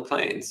circles on the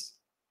plains,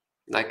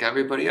 like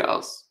everybody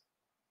else.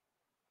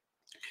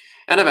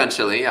 And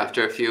eventually,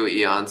 after a few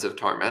eons of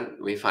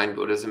torment, we find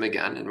Buddhism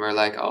again, and we're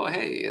like, oh,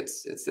 hey,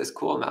 it's this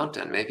cool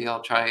mountain. Maybe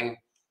I'll try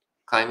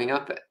climbing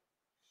up it.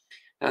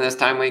 And this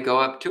time we go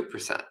up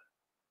 2%.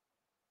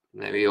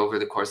 Maybe over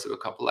the course of a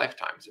couple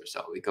lifetimes or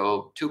so, we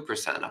go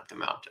 2% up the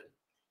mountain.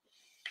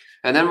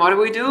 And then what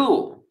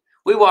do?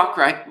 We walk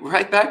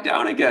right back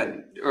down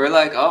again. We're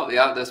like, oh,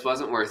 yeah, this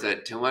wasn't worth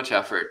it. Too much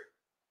effort.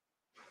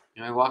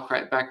 And we walk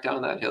right back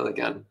down that hill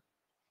again.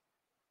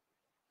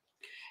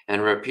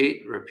 And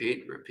repeat.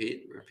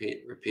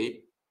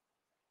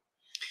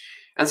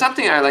 And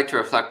something I like to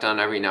reflect on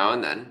every now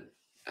and then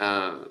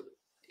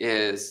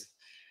is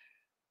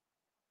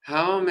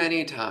how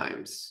many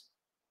times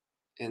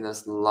in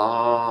this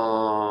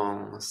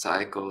long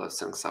cycle of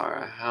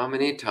samsara, how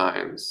many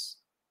times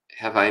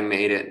have I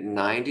made it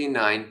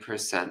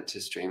 99% to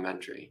stream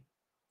entry,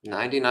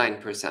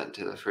 99%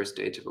 to the first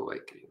stage of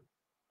awakening,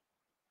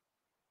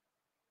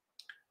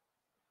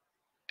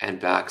 and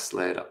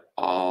backslid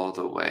all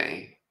the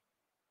way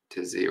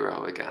to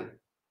 0 again?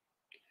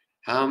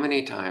 How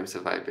many times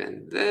have I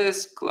been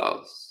this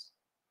close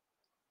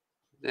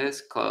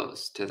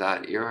to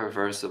that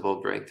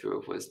irreversible breakthrough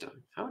of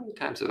wisdom? How many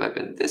times have I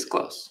been this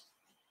close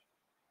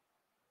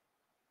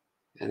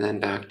and then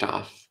backed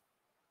off?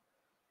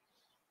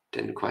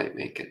 Didn't quite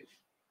make it.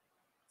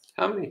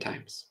 How many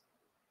times?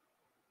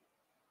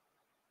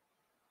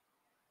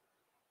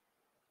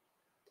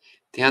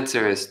 The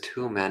answer is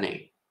too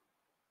many.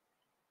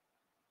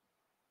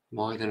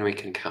 More than we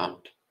can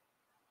count.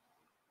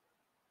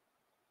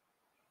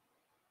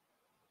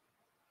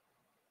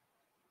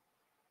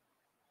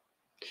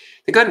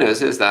 The good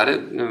news is that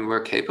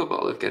we're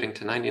capable of getting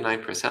to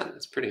 99%.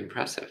 It's pretty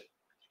impressive.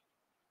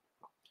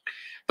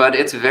 But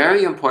it's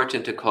very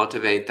important to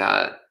cultivate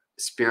that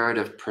spirit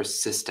of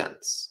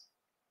persistence,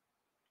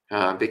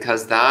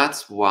 because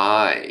that's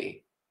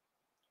why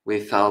we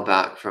fell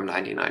back from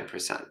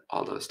 99%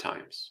 all those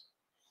times.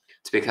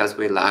 It's because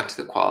we lacked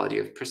the quality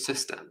of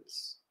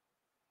persistence.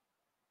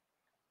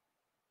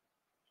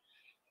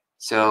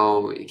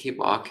 So you keep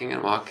walking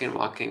and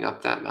walking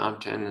up that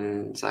mountain,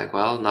 and it's like,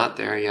 well, not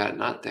there yet.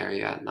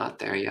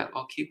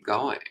 I'll keep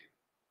going.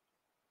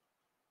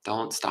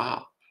 Don't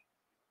stop.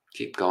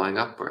 Keep going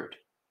upward.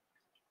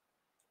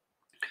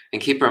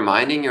 And keep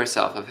reminding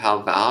yourself of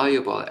how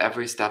valuable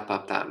every step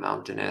up that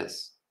mountain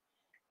is.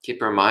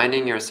 Keep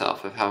reminding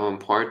yourself of how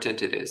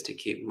important it is to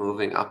keep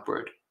moving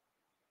upward,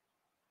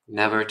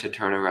 never to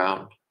turn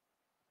around,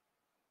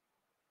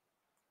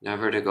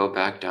 never to go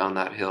back down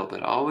that hill,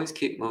 but always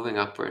keep moving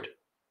upward.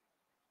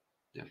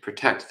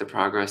 Protect the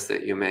progress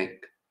that you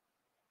make.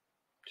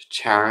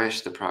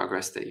 Cherish the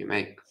progress that you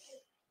make.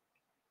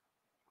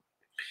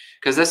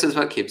 Because this is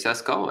what keeps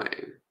us going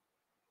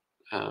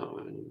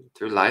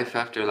through life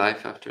after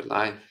life after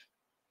life.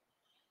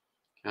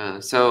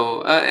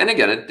 And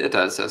again, it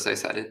does, as I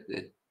said,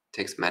 it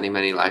takes many,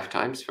 many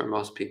lifetimes for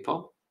most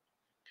people.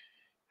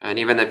 And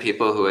even the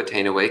people who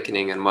attain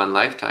awakening in one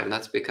lifetime,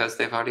 that's because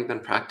they've already been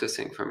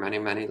practicing for many,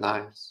 many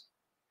lives.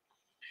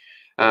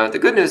 The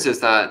good news is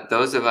that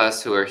those of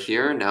us who are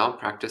here now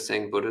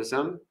practicing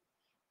Buddhism,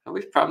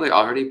 we've probably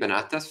already been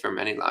at this for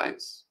many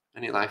lives,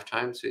 many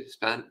lifetimes we've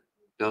spent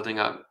building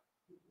up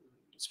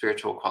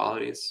spiritual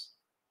qualities,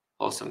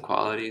 wholesome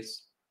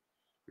qualities,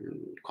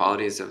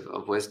 qualities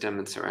of wisdom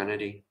and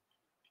serenity.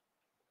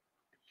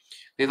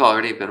 We've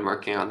already been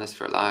working on this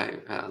for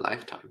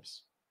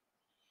lifetimes.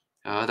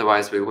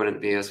 Otherwise, we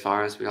wouldn't be as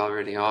far as we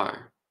already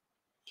are.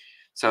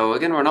 So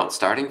again, we're not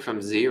starting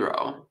from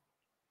zero.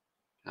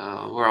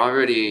 We're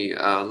already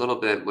a little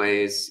bit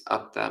ways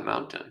up that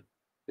mountain,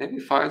 maybe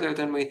farther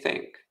than we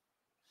think.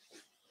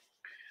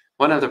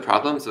 One of the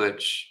problems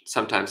which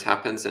sometimes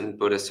happens in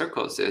Buddhist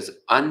circles is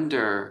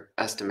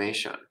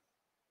underestimation.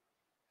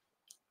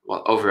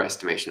 Well,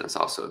 overestimation is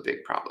also a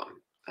big problem.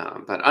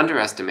 But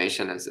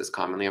underestimation is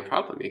commonly a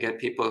problem. You get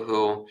people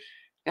who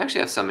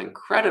actually have some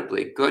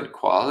incredibly good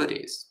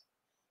qualities,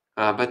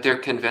 but they're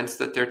convinced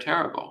that they're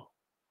terrible.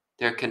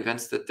 They're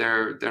convinced that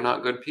they're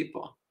not good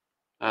people.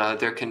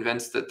 They're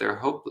convinced that they're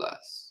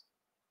hopeless.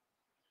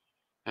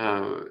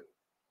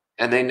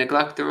 And they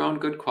neglect their own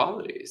good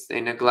qualities.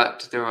 They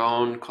neglect their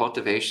own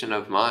cultivation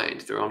of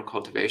mind, their own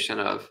cultivation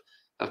of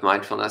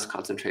mindfulness,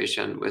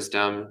 concentration,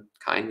 wisdom,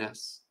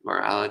 kindness,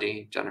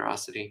 morality,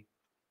 generosity.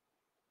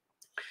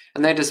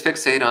 And they just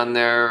fixate on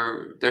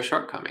their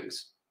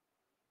shortcomings.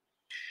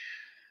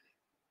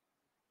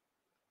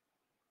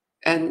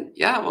 And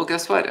yeah, well,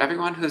 guess what?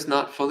 Everyone who's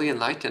not fully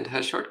enlightened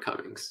has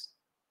shortcomings.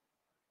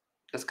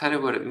 That's kind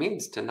of what it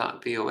means to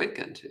not be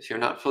awakened. If you're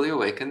not fully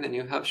awakened, then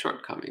you have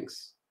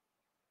shortcomings.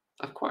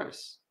 Of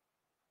course.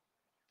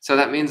 So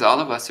that means all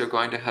of us are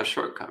going to have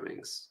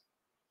shortcomings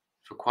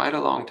for quite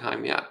a long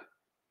time yet.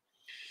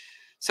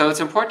 So it's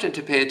important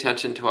to pay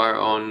attention to our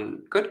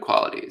own good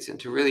qualities and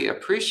to really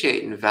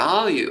appreciate and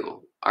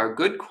value our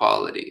good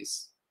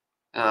qualities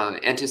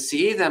and to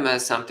see them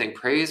as something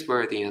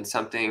praiseworthy and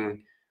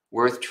something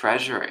worth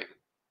treasuring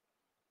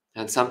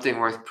and something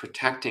worth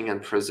protecting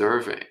and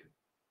preserving,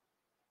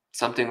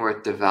 something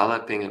worth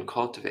developing and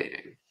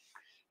cultivating,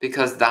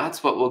 because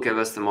that's what will give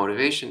us the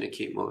motivation to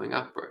keep moving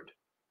upward.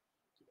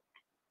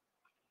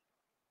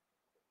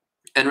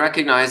 And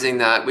recognizing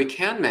that we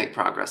can make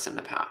progress in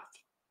the path,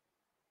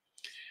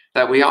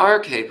 that we are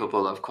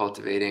capable of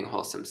cultivating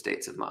wholesome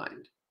states of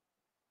mind.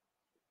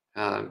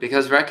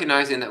 Because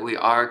recognizing that we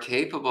are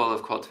capable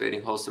of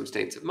cultivating wholesome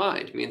states of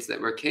mind means that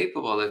we're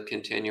capable of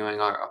continuing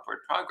our upward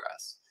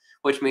progress,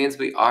 which means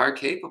we are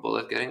capable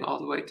of getting all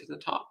the way to the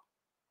top.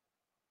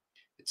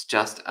 It's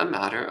just a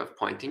matter of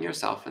pointing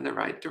yourself in the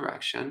right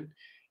direction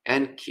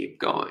and keep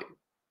going.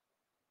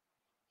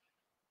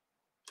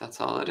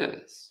 That's all it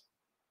is.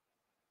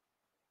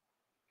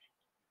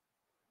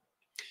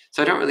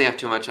 So I don't really have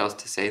too much else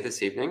to say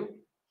this evening.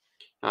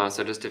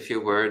 So just a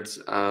few words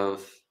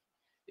of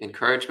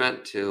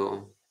encouragement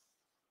to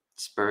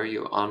spur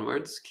you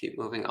onwards. Keep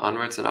moving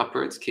onwards and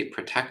upwards. Keep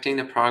protecting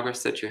the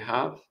progress that you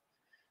have.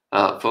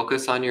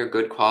 Focus on your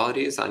good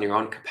qualities, on your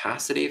own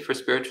capacity for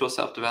spiritual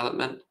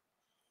self-development.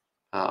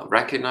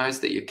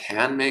 Recognize that you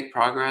can make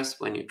progress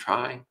when you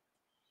try.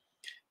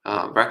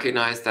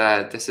 Recognize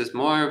that this is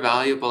more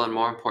valuable and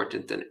more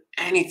important than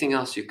anything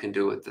else you can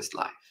do with this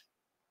life.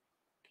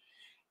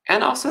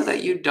 And also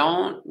that you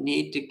don't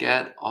need to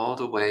get all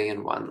the way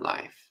in one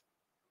life.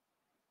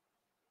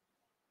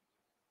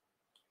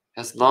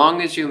 As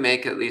long as you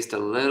make at least a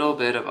little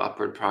bit of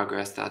upward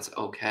progress, that's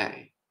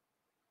okay.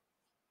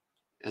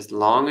 As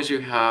long as you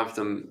have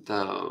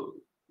the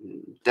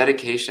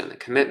dedication, the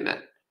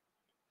commitment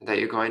that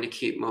you're going to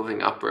keep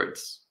moving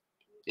upwards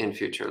in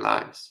future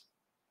lives.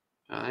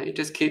 You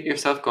just keep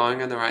yourself going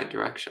in the right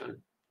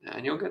direction,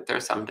 and you'll get there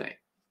someday.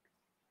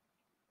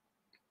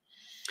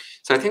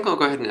 So I think I'll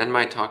go ahead and end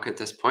my talk at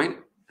this point,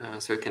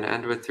 so we can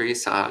end with 3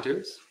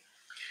 sadhus.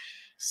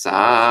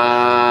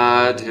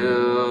 Sadhu,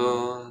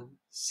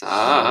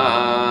 sadhu,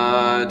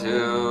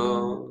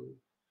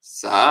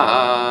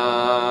 sadhu.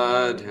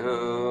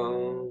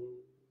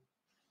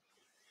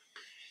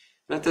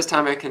 And at this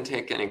time, I can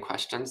take any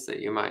questions that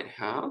you might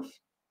have.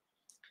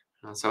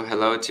 So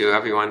hello to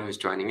everyone who's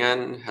joining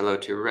in. Hello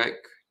to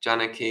Rick,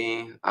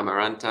 Janaki,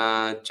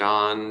 Amaranta,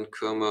 John,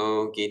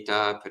 Kumu,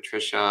 Geeta,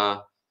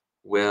 Patricia,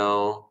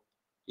 Will,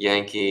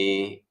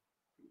 Yankee,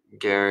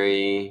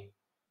 Gary,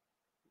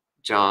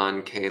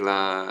 John,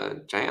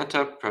 Kayla,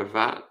 Jayanta,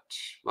 Pravat.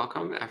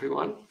 Welcome,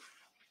 everyone.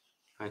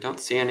 I don't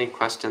see any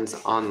questions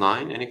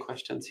online. Any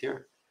questions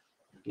here?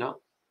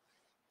 No?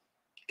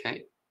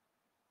 Okay.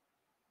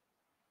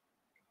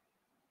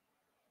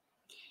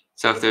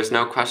 So if there's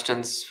no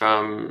questions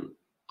from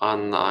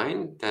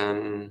online,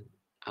 then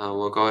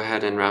we'll go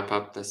ahead and wrap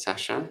up the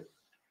session.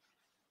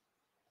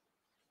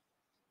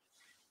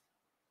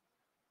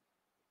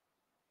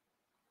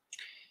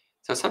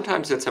 So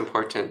sometimes it's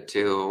important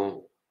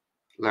to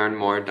learn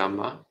more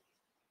Dhamma,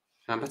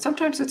 but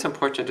sometimes it's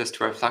important just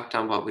to reflect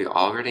on what we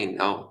already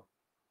know,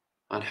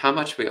 on how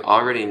much we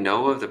already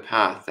know of the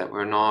path that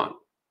we're not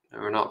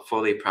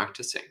fully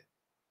practicing.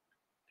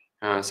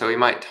 So we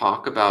might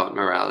talk about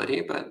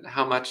morality, but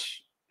how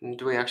much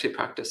do we actually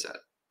practice it?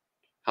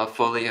 How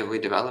fully have we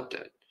developed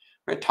it?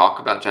 We talk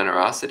about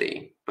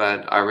generosity,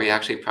 but are we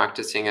actually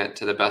practicing it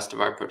to the best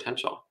of our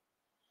potential?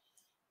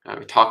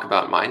 We talk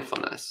about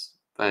mindfulness,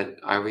 but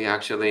are we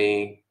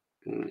actually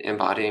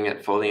embodying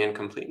it fully and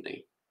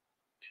completely?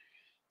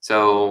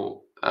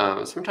 So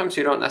sometimes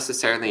you don't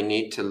necessarily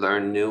need to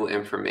learn new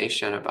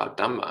information about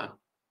Dhamma.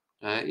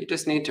 You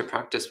just need to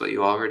practice what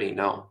you already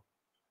know.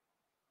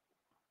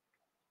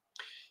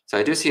 So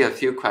I do see a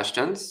few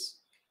questions.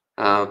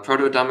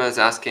 Proto Dhamma is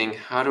asking,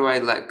 how do I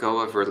let go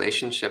of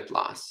relationship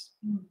loss?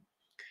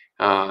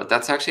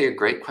 That's actually a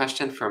great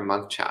question for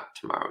Mug Chat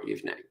tomorrow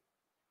evening.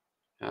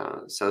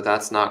 So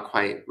that's not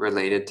quite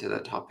related to the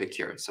topic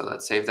here. So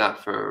let's save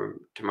that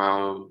for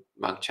tomorrow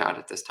Mug Chat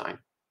at this time.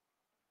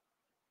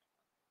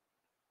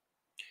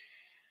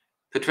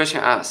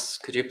 Patricia asks,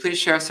 could you please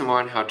share some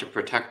more on how to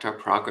protect our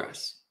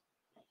progress?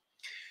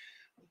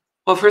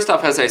 Well, first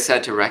off, as I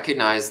said, to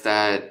recognize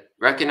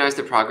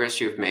the progress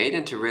you've made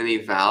and to really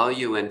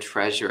value and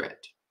treasure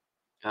it.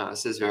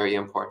 This is very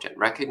important.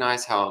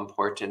 Recognize how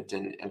important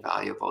and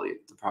valuable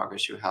the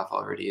progress you have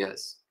already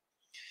is.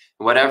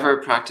 Whatever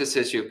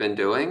practices you've been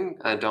doing,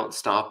 don't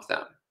stop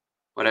them.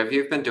 Whatever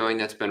you've been doing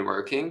that's been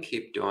working,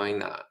 keep doing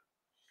that.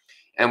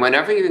 And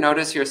whenever you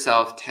notice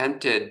yourself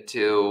tempted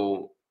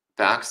to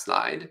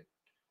backslide,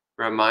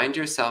 remind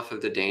yourself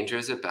of the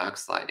dangers of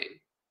backsliding.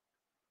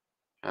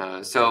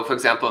 So, for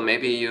example,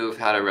 maybe you've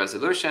had a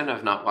resolution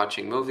of not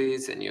watching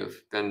movies and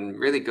you've been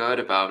really good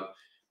about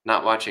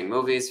not watching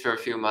movies for a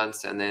few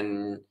months, and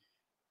then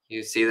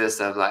you see this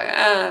of like,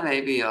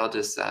 maybe I'll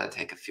just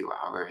take a few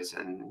hours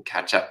and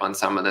catch up on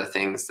some of the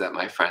things that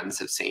my friends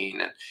have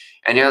seen.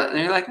 And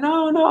you're like,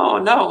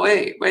 no,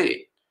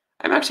 wait.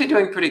 I'm actually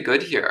doing pretty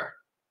good here.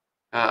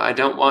 I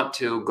don't want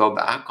to go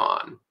back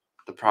on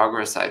the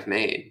progress I've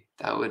made.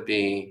 That would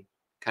be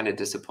kind of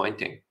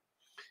disappointing.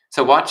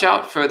 So watch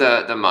out for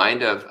the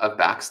mind of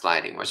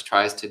backsliding, which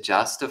tries to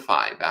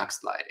justify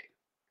backsliding,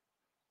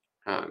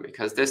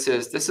 because this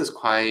is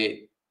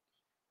quite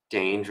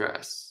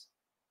dangerous.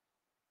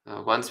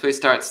 Once we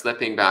start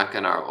slipping back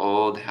in our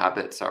old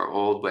habits, our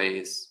old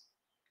ways,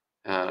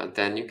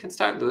 then you can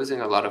start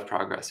losing a lot of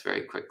progress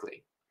very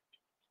quickly.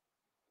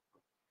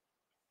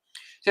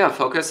 So yeah,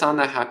 focus on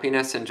the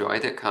happiness and joy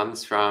that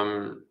comes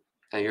from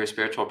your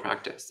spiritual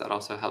practice. That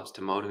also helps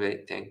to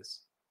motivate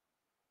things.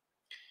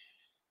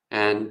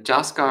 And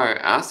Jaskar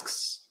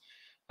asks,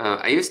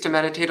 I used to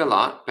meditate a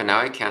lot, but now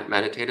I can't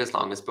meditate as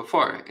long as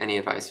before. Any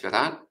advice for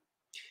that?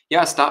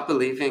 Yeah, stop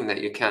believing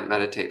that you can't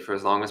meditate for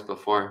as long as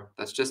before.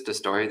 That's just a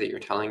story that you're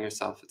telling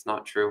yourself. It's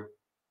not true.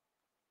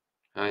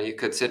 You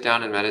could sit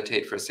down and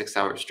meditate for 6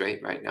 hours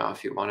straight right now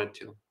if you wanted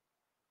to.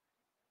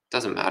 It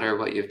doesn't matter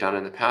what you've done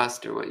in the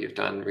past or what you've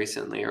done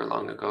recently or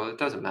long ago. It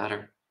doesn't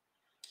matter.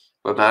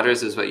 What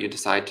matters is what you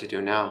decide to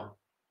do now.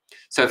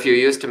 So if you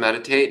used to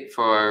meditate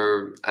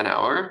for an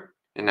hour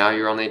and now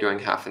you're only doing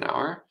half an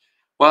hour,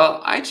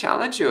 well, I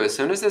challenge you, as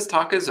soon as this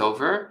talk is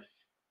over,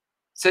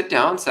 sit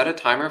down, set a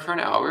timer for an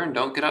hour, and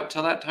don't get up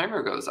till that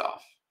timer goes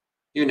off.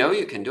 You know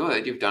you can do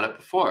it. You've done it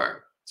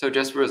before. So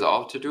just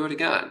resolve to do it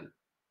again.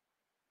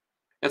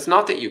 It's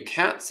not that you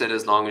can't sit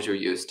as long as you're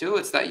used to.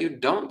 It's that you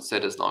don't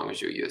sit as long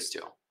as you're used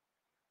to.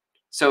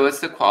 So it's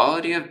the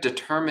quality of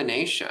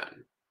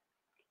determination,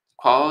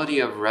 quality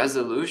of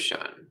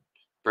resolution.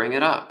 Bring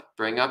it up.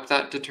 Bring up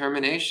that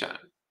determination.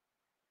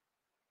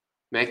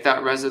 Make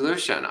that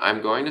resolution.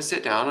 I'm going to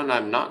sit down and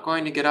I'm not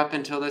going to get up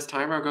until this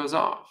timer goes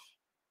off.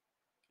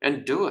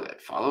 And do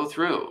it. Follow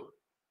through.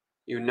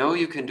 You know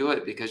you can do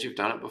it because you've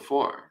done it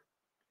before.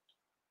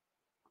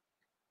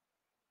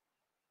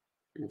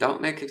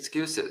 Don't make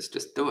excuses.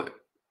 Just do it.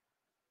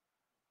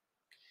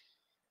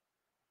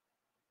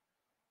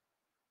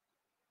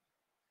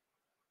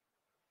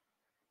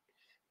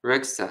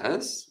 Rick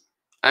says,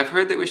 I've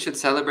heard that we should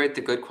celebrate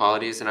the good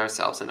qualities in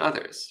ourselves and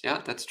others.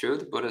 Yeah, that's true.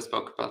 The Buddha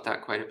spoke about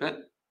that quite a bit.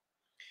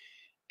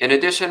 In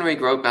addition, we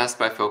grow best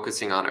by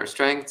focusing on our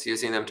strengths,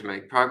 using them to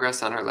make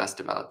progress on our less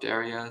developed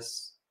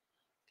areas.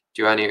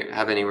 Do you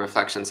have any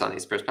reflections on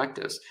these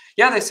perspectives?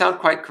 Yeah, they sound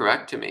quite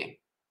correct to me.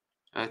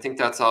 I think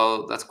that's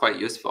quite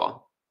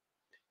useful.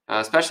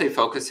 Especially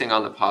focusing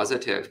on the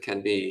positive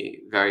can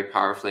be very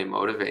powerfully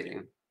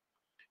motivating.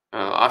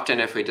 Often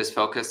if we just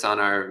focus on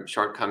our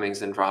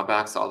shortcomings and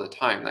drawbacks all the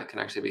time, that can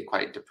actually be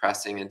quite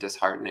depressing and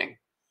disheartening.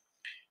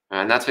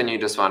 And that's when you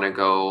just want to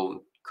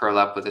go curl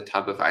up with a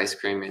tub of ice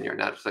cream in your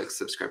Netflix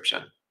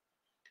subscription.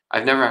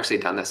 I've never actually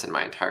done this in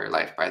my entire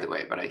life, by the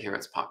way, but I hear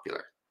it's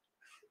popular.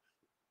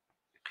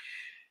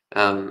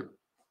 So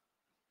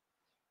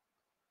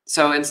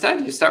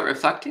instead, you start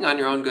reflecting on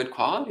your own good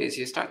qualities.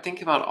 You start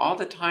thinking about all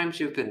the times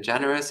you've been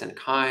generous and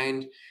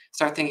kind.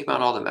 Start thinking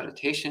about all the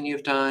meditation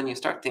you've done. You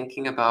start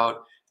thinking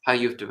about how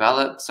you've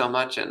developed so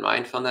much in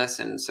mindfulness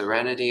and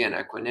serenity and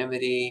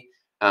equanimity,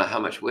 how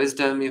much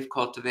wisdom you've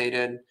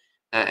cultivated.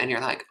 And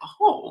you're like,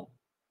 oh,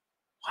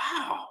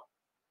 wow,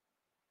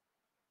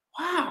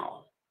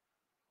 wow,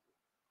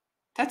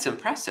 that's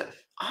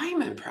impressive.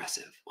 I'm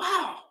impressive.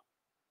 Wow.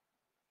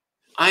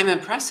 I'm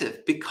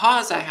impressive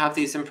because I have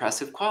these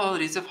impressive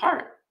qualities of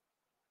heart.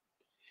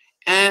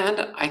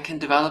 And I can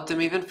develop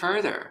them even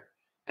further.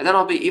 And then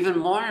I'll be even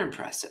more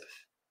impressive.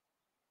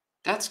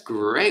 That's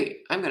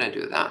great. I'm going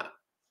to do that.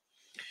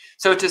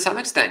 So to some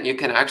extent, you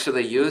can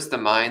actually use the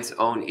mind's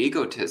own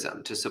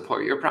egotism to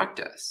support your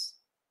practice.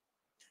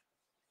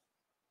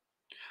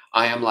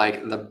 I am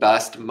like the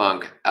best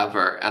monk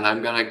ever, and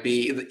I'm going to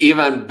be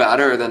even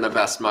better than the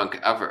best monk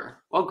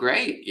ever. Well,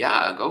 great.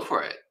 Yeah, go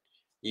for it.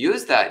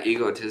 Use that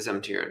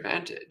egotism to your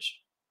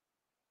advantage.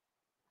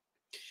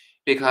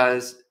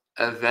 Because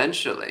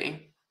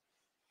eventually,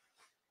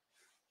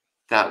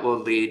 that will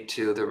lead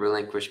to the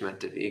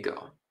relinquishment of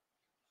ego.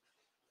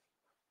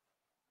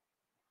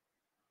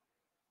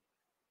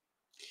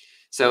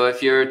 So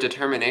if your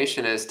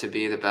determination is to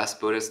be the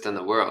best Buddhist in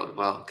the world,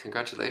 well,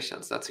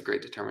 congratulations. That's a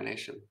great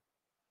determination.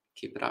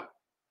 Keep it up.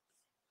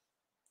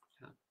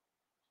 Yeah.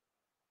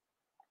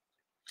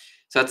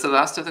 So that's the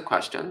last of the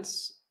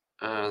questions.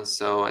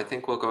 So I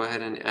think we'll go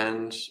ahead and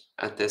end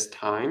at this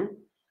time.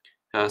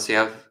 If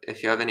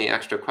you have any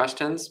extra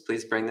questions,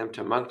 please bring them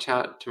to Monk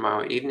Chat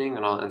tomorrow evening,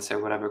 and I'll answer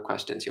whatever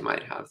questions you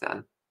might have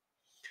then.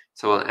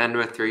 So we'll end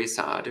with 3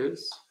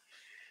 sadhus.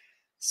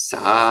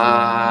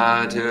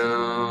 Sadhu,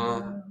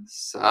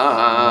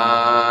 sadhu,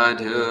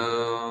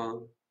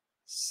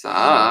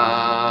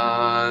 sadhu.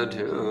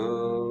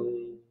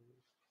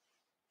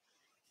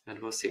 And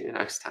we'll see you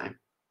next time.